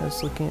attention. I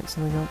was looking at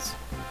something else.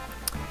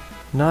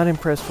 Not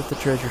impressed with the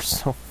treasure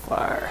so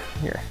far.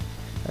 Here.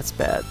 That's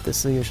bad.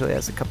 This usually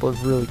has a couple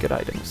of really good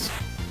items.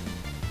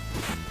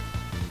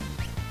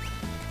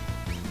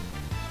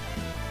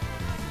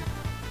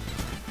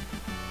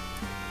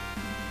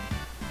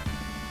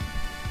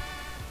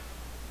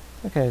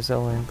 Okay,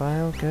 Zola and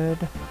Bio,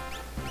 good.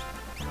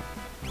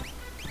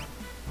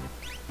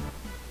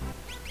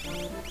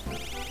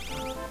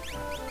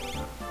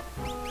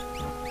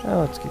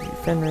 Oh, let's give you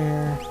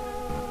Fenrir.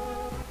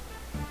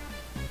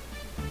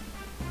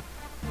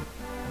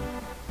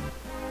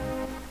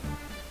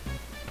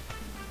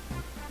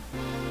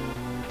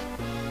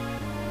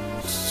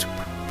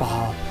 Super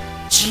Ball.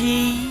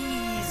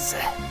 Jeez!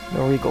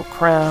 No Regal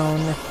Crown.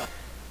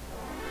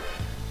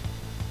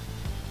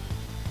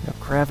 No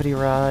Gravity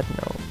Rod.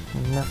 No,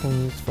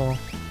 nothing useful.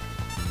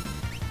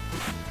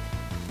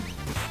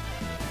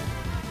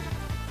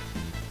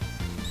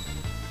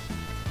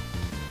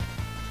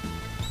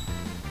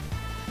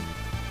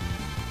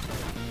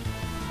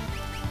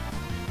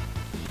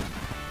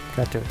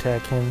 Got to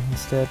attack him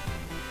instead.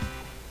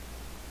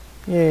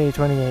 Yay,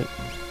 28.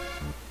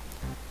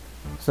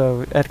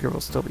 So Edgar will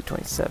still be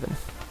 27.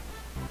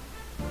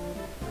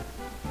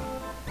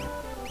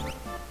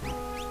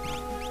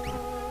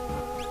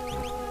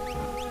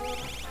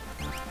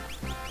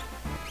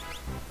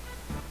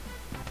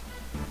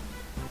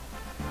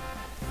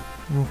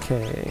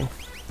 Okay.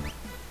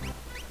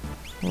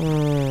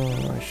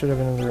 I should have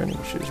another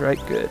running shoes, right?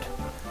 Good.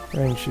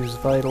 Running shoes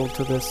vital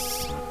to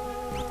this.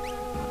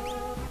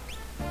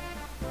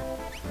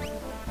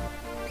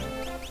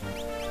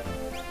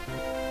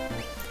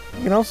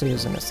 You can also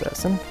use an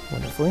assassin,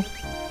 wonderfully.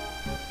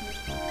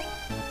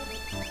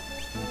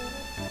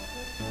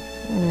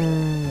 Go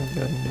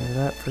ahead and do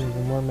that for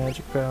even more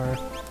magic power.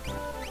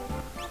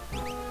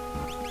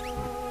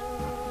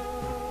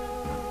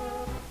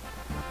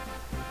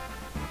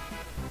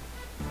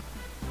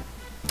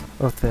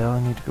 Oath Veil, I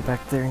need to go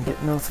back there and get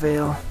an Oath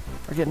Veil.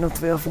 Or get an Oath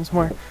Veil from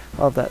somewhere.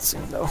 I'll have that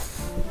soon, though.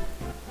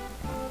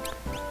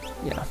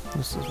 Yeah,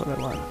 this is what I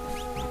want.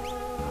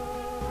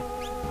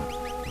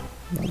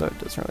 Although it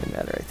doesn't really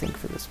matter, I think,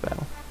 for this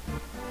battle.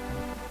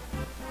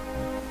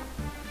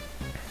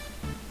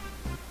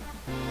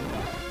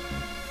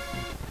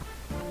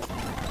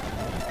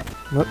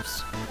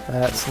 Whoops,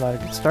 that's not a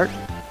good start.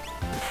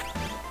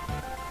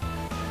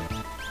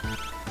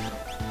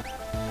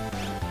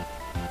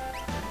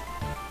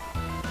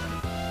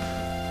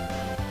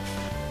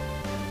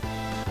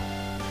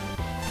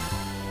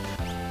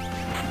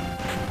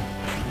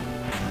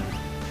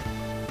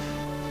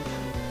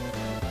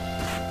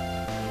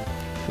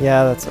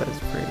 Yeah, that's what I was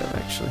afraid of,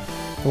 actually.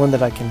 The one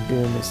that I can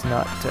doom is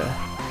not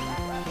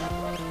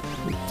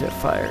weak to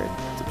fire,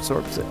 it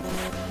absorbs it.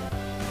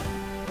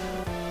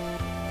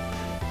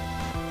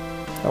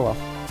 Oh well.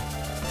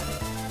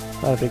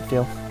 Not a big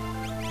deal.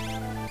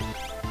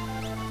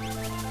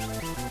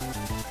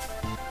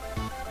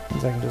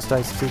 Means I can just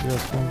ice two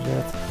girls from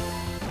death.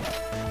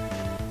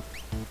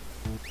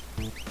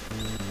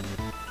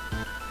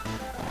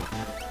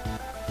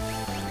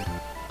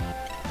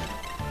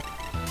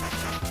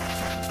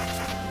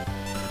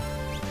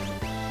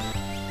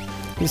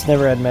 He's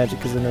never had magic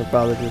because I never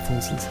bothered with him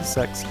since he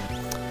sucks.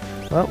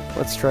 Well,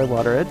 let's try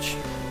Water Edge.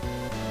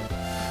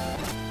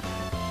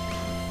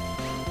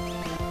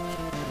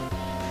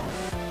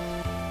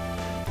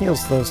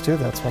 Heals those too,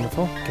 that's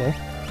wonderful. Okay,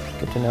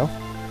 good to know.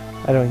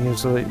 I don't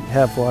usually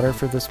have water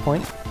for this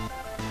point.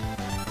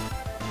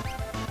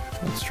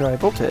 Let's try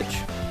Bolt Edge.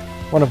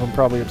 One of them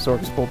probably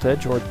absorbs Bolt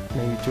Edge, or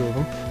maybe two of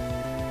them.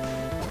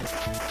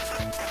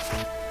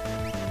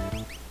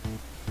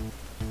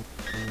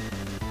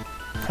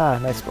 Ah,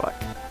 nice block.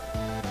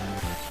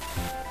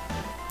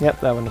 Yep,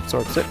 that one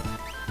absorbs it.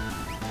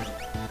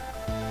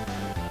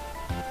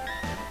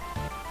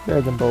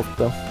 Better than both,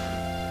 though.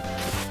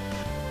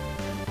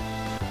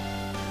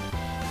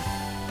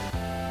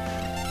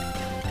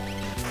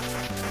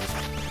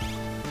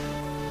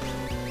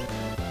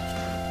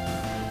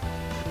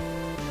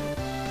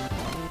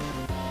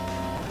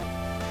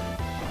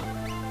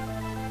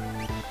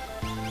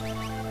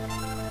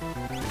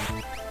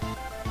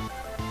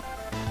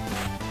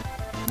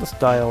 just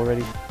die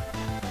already.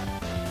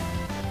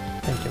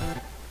 Thank you.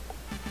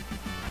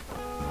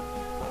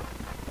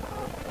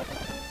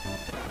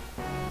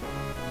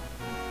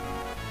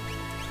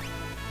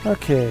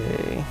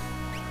 Okay.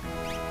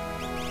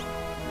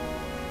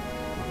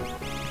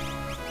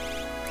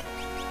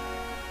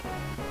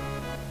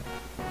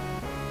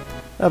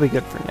 That'll be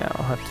good for now.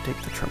 I'll have to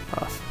take the trump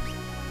off.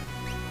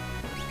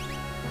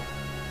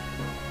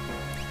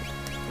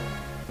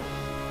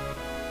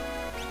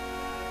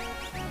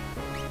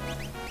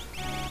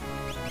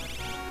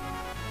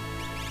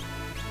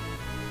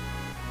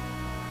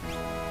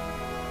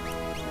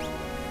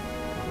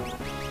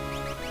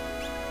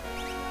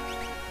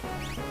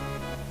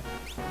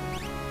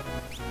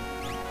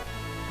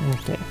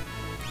 Okay.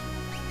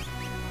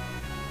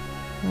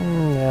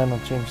 Yeah, and I'll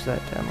change that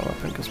to ammo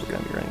weapon because we're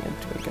going to be running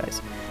into it,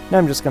 guys. Now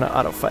I'm just going to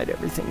auto-fight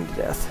everything to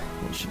death.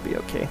 It should be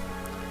okay.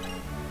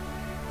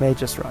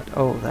 Magus Rod.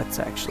 Oh, that's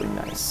actually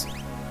nice.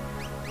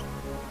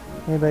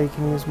 Anybody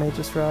can use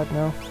Magus Rod?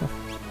 No?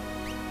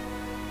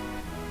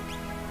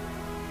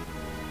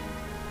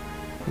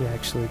 You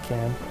actually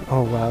can.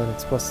 Oh wow,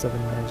 that's +7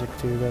 magic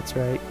too, that's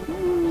right.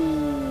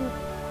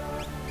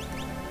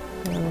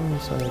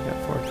 So we got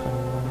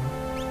 421.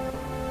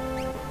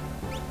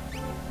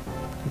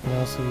 You can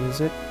also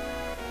use it,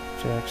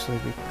 which would actually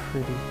be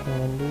pretty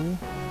handy.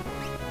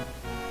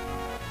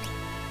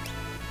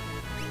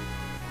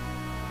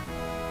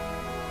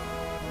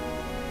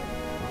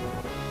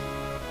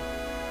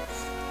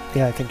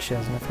 Yeah, I think she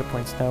has enough hit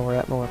points now where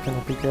Atma weapon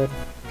will be good.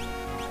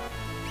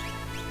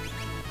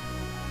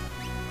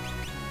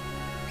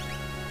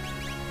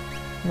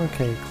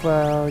 Okay,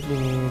 Cloud, you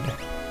need...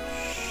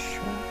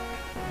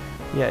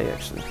 Yeah, you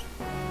actually...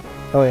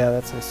 Oh yeah,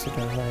 that's a sit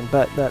on 9,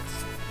 but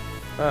that's...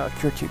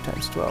 Cure 2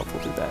 times 12,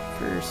 we'll do that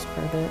first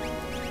for a bit.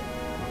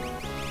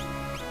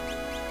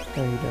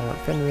 No, you don't.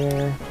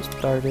 Fenrir, just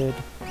darted.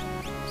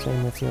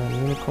 Same with you on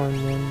Unicorn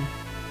then.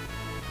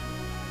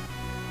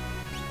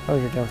 Oh,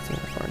 you're done with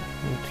Unicorn.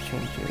 I need to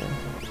change you then.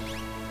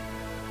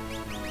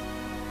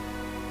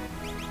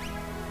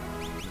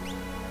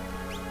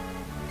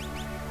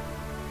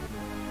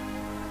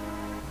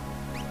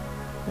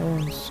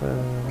 And so,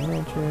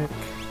 magic.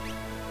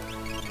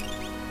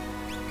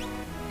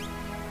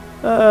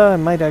 I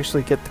might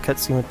actually get the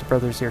cutscene with the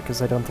brothers here,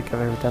 because I don't think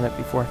I've ever done it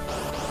before.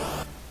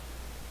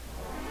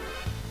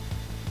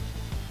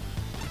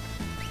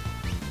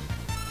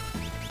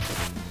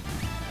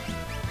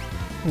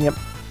 Yep.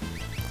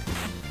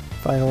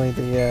 Finally,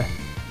 the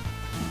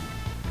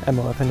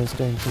ammo weapon is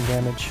doing some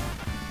damage.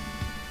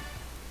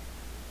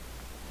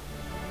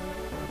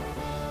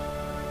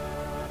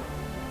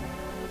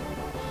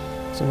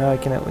 So now I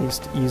can at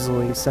least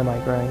easily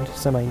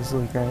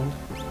semi-easily grind.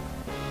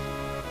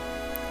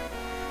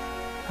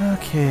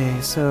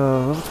 Okay,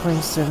 so level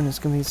 27 is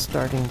going to be the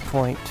starting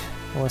point,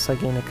 unless I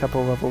gain a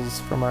couple levels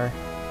from our...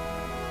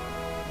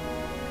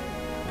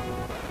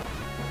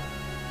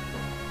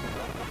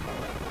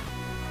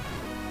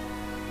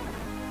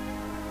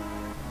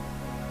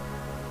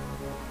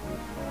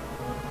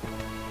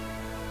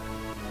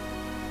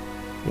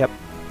 Yep.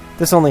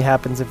 This only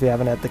happens if you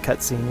haven't had the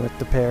cutscene with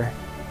the pair.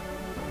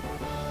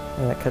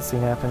 And that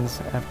cutscene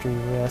happens after you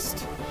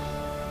rest.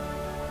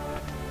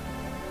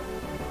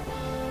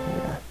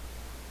 Yeah.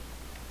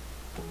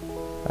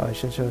 Oh, I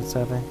should show the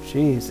 7.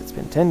 Jeez, it's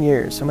been 10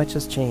 years. So much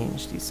has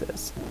changed, he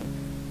says.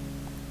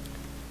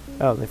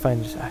 Oh, they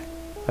find...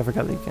 I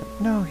forgot that you can...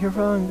 No, you're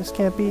wrong. This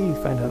can't be. You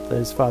find out that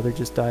his father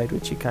just died,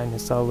 which you kind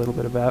of saw a little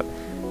bit about.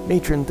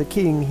 Matron, the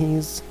king,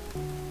 he's...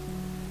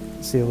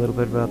 See a little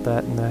bit about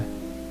that in the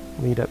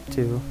lead up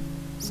to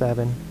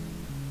Sabin.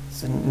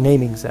 It's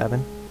naming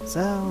Sabin.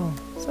 Zal.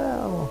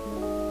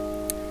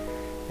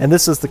 And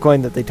this is the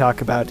coin that they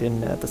talk about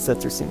in the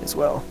Setzer scene as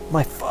well.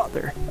 My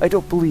father. I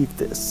don't believe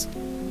this.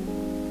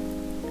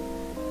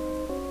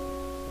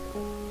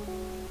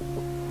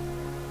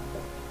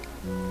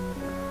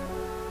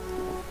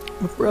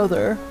 My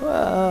brother.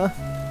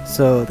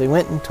 So they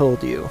went and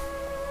told you.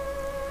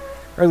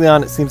 Early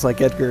on it seems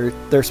like Edgar,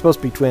 they're supposed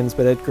to be twins,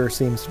 but Edgar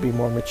seems to be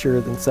more mature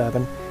than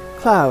Sabin.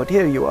 Cloud,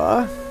 here you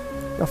are.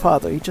 Your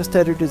father, he just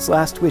uttered his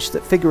last wish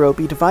that Figaro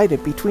be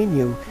divided between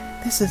you.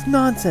 This is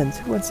nonsense.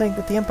 Everyone's saying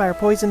that the Empire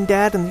poisoned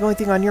Dad, and the only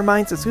thing on your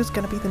minds is who's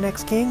going to be the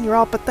next king. You're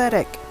all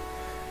pathetic.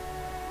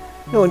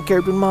 No one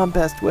cared when Mom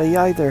passed away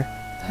either.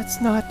 That's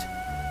not...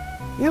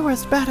 You were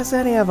as bad as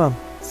any of them.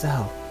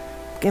 So,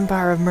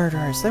 Empire of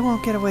murderers, they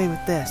won't get away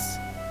with this.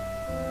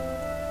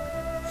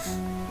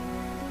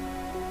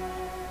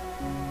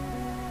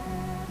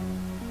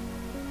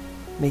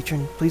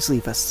 Matron, please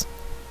leave us.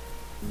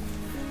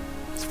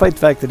 Despite the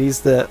fact that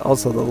he's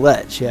also the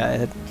Lech,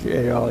 yeah,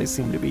 it always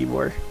seemed to be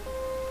more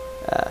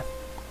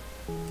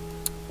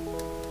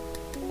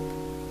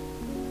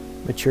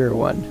mature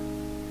one.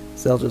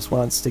 Zell just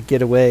wants to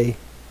get away,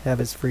 have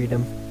his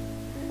freedom.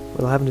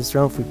 What'll happen to his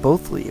throne if we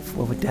both leave?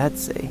 What would Dad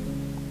say?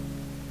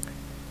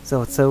 So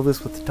let's settle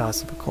this with the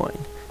toss of a coin.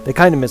 They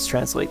kind of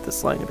mistranslate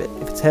this line a bit.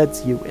 If it's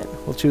heads, you win.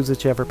 We'll choose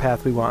whichever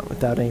path we want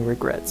without any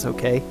regrets,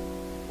 okay?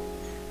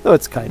 Though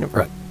it's kind of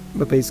right.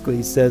 But basically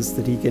he says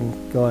that he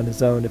can go on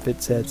his own if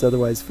it's heads.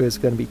 Otherwise, if it was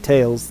going to be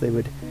tails, they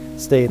would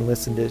stay and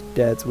listen to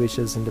Dad's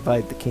wishes and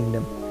divide the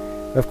kingdom.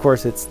 Of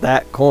course, it's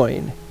that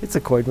coin. It's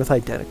a coin with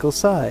identical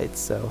sides,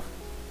 so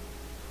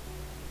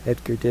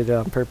Edgar did it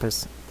on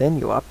purpose. Then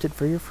you opted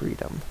for your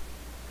freedom,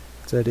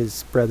 so that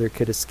his brother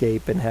could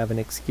escape and have an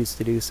excuse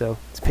to do so.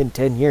 It's been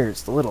 10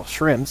 years. The little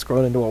shrimp's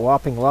grown into a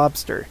whopping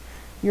lobster.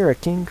 You're a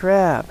king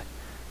crab.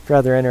 It's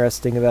rather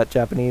interesting about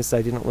Japanese.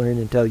 I didn't learn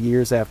until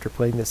years after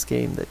playing this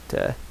game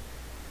that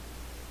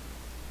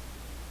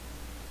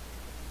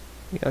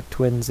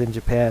twins in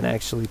Japan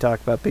actually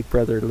talk about big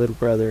brother, little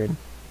brother, and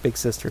big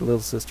sister,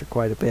 little sister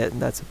quite a bit,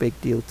 and that's a big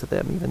deal to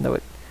them, even though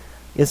it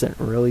isn't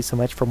really so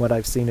much from what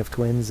I've seen of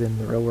twins in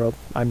the real world.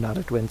 I'm not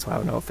a twin, so I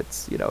don't know if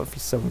it's, if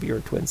some of you are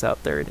twins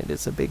out there, and it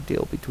is a big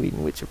deal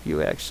between which of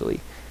you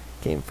actually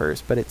came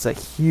first, but it's a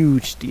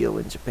huge deal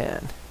in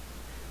Japan.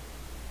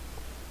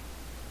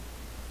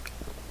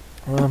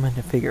 Well, I'm going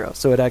to figure out.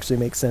 So it actually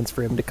makes sense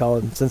for him to call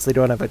him, since they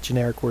don't have a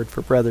generic word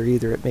for brother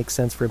either, it makes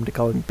sense for him to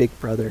call him Big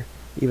Brother,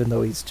 even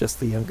though he's just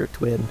the younger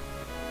twin.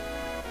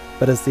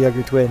 But as the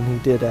younger twin, he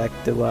did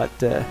act a lot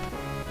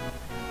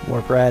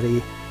more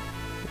bratty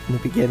in the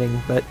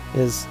beginning, but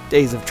his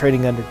days of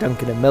training under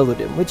Duncan have mellowed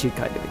him, which you'd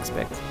kind of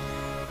expect.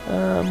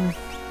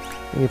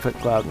 Let me put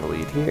Cloud in the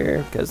lead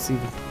here, because he...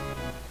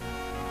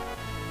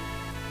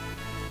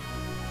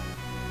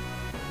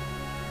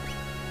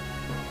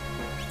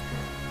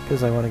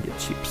 because I want to get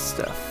cheap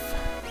stuff.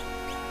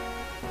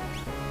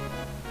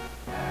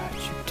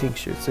 Cheap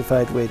tinctures, if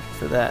I'd waited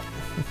for that.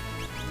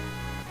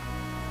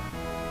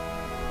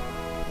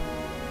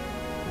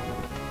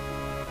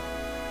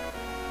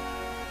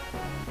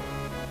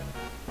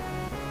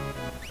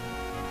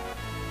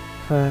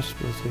 Flash,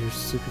 Blizzard,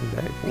 Sleeping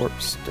Bag,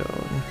 Warp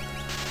Stone.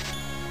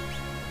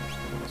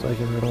 So I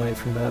can run away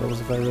from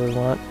battles if I really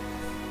want.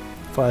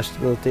 Flash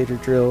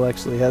Debilitator Drill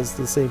actually has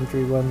the same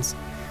 3 ones.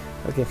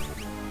 Okay.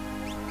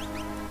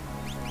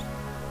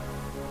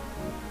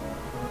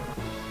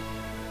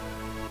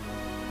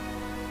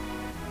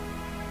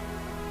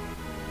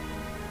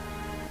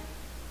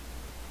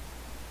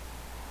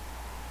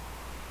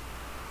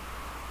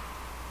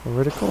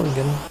 Over to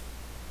Corrigan.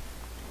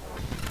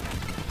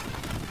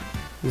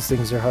 These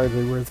things are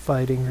hardly worth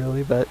fighting,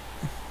 really, but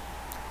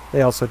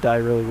they also die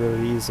really,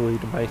 really easily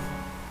to my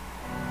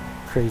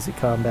crazy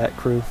combat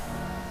crew.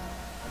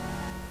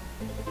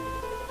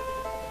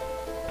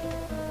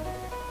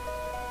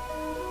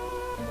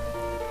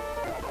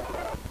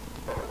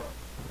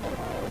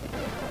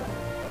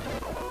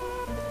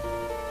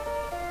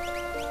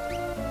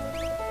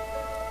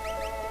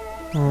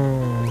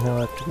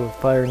 I'll have to go with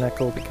Fire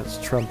Knuckle because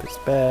Trump is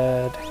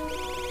bad.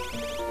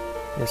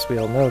 Yes, we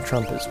all know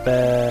Trump is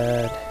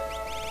bad.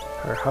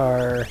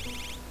 Har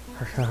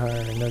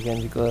no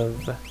Genji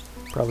Glove.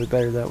 Probably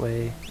better that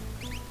way.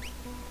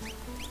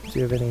 Do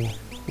you have any?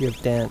 You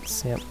have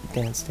Dance. Yep,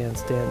 Dance,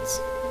 Dance, Dance.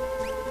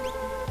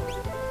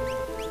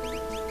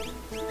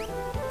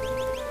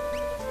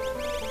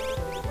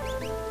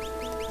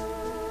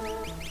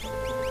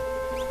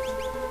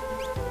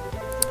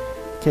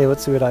 Okay,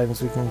 let's see what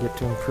items we can get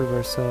to improve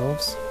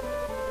ourselves.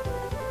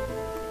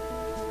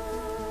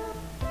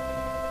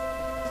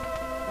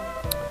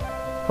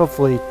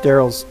 Hopefully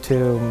Daryl's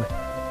Tomb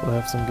will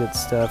have some good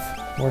stuff.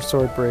 More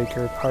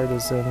Swordbreaker,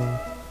 Partisan.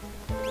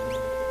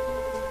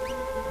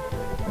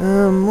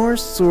 More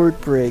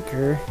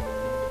Swordbreaker.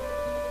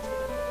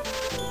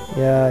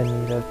 Yeah, I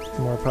need a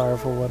more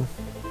powerful one.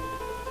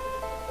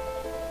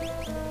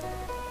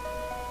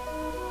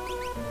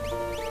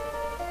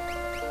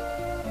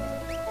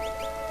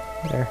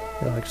 There,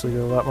 he'll actually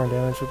do a lot more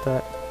damage with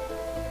that.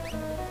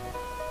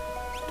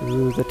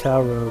 Do the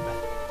Tau Robe.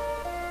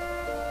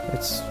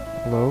 It's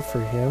low for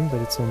him, but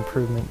it's an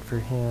improvement for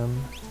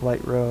him.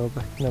 Light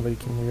Robe, nobody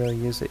can really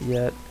use it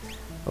yet.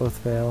 Oath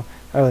Veil.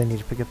 I really need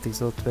to pick up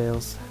these Oath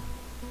Veils.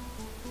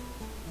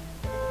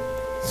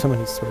 So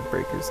many Sword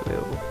Breakers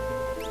available.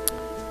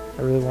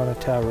 I really want a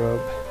Tau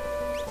Robe.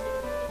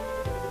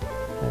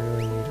 I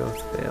really need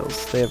Oath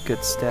Veils. They have good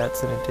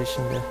stats in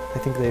addition to... I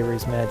think they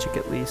raise magic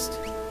at least.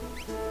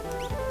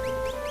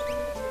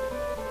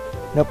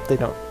 Nope, they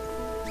don't.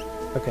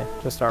 Okay,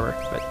 just armor,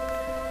 but...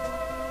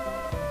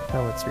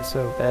 helmets are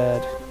so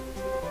bad.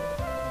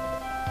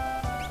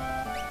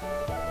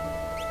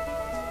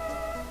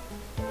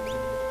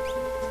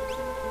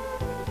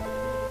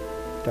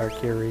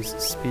 Dark Air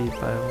raises speed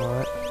by a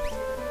lot.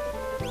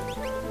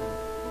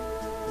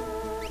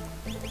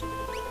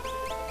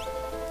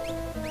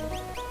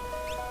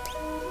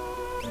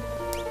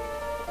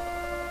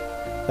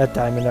 That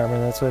diamond armor,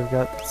 that's why I've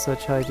got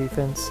such high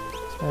defense.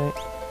 That's right.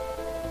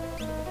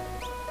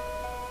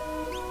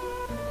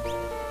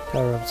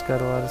 Tau Robe's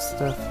got a lot of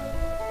stuff.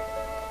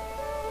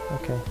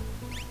 Okay.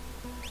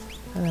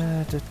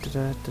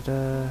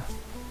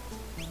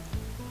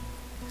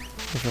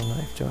 Visual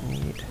Knife, don't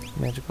need.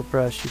 Magical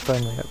Brush, you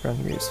finally outrun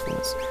your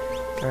usefulness.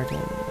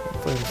 Guardian,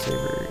 Flame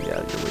Saber, yeah,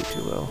 you're way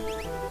too low.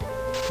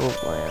 Gold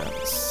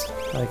Lance,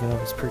 I can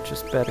always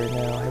purchase better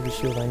now. Heavy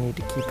Shield, I need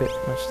to keep it,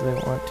 much as I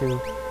want to.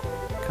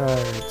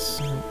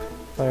 Cards,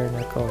 Fire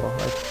Knuckle,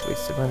 I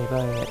wasted money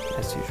buying it,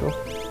 as usual.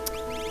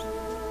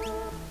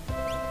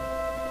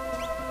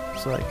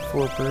 So like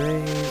 4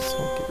 berets,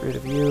 we'll get rid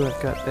of you,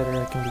 I've got better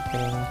I can be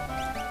getting.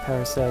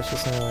 Power Sash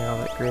isn't really all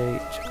that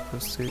great, Choco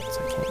Suits I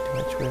can't do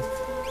much with.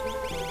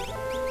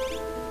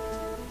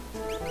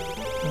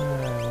 I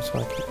just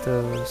want to keep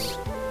those.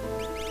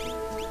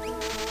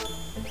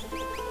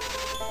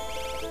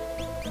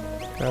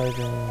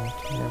 Garden,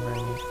 remember I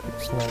need to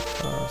fix my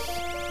costs.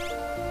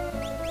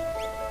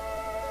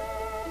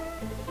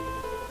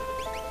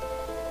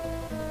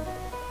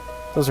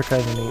 Those are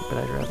kind of neat, but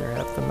I'd rather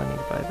have the money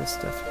to buy this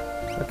stuff.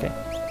 Okay.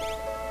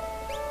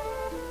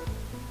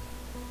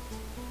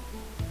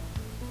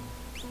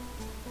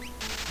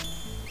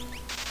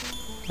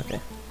 Okay.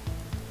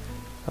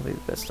 Probably the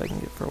best I can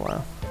get for a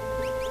while.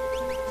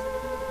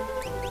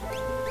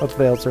 Both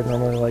veils are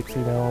normally like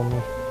female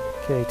only.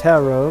 Okay, Tau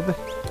Robe.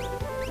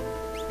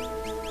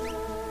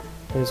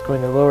 Is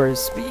going to lower his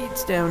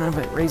speeds down if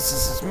it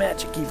raises his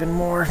magic even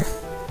more.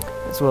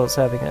 As well as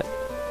having that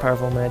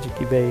powerful magic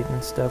evade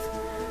and stuff.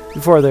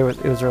 Before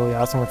it was really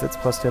awesome with its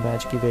 +2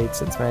 magic evade,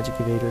 since magic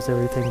evade was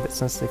everything, but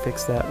since they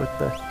fixed that with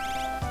the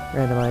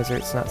randomizer,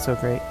 it's not so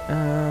great.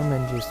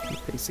 And just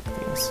basic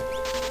things.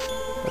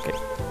 Okay.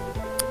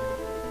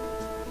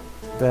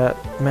 That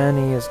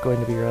Manny is going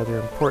to be rather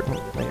important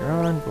later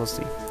on, we'll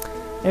see.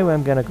 Anyway,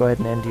 I'm gonna go ahead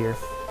and end here,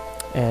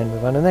 and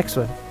move on to the next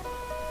one.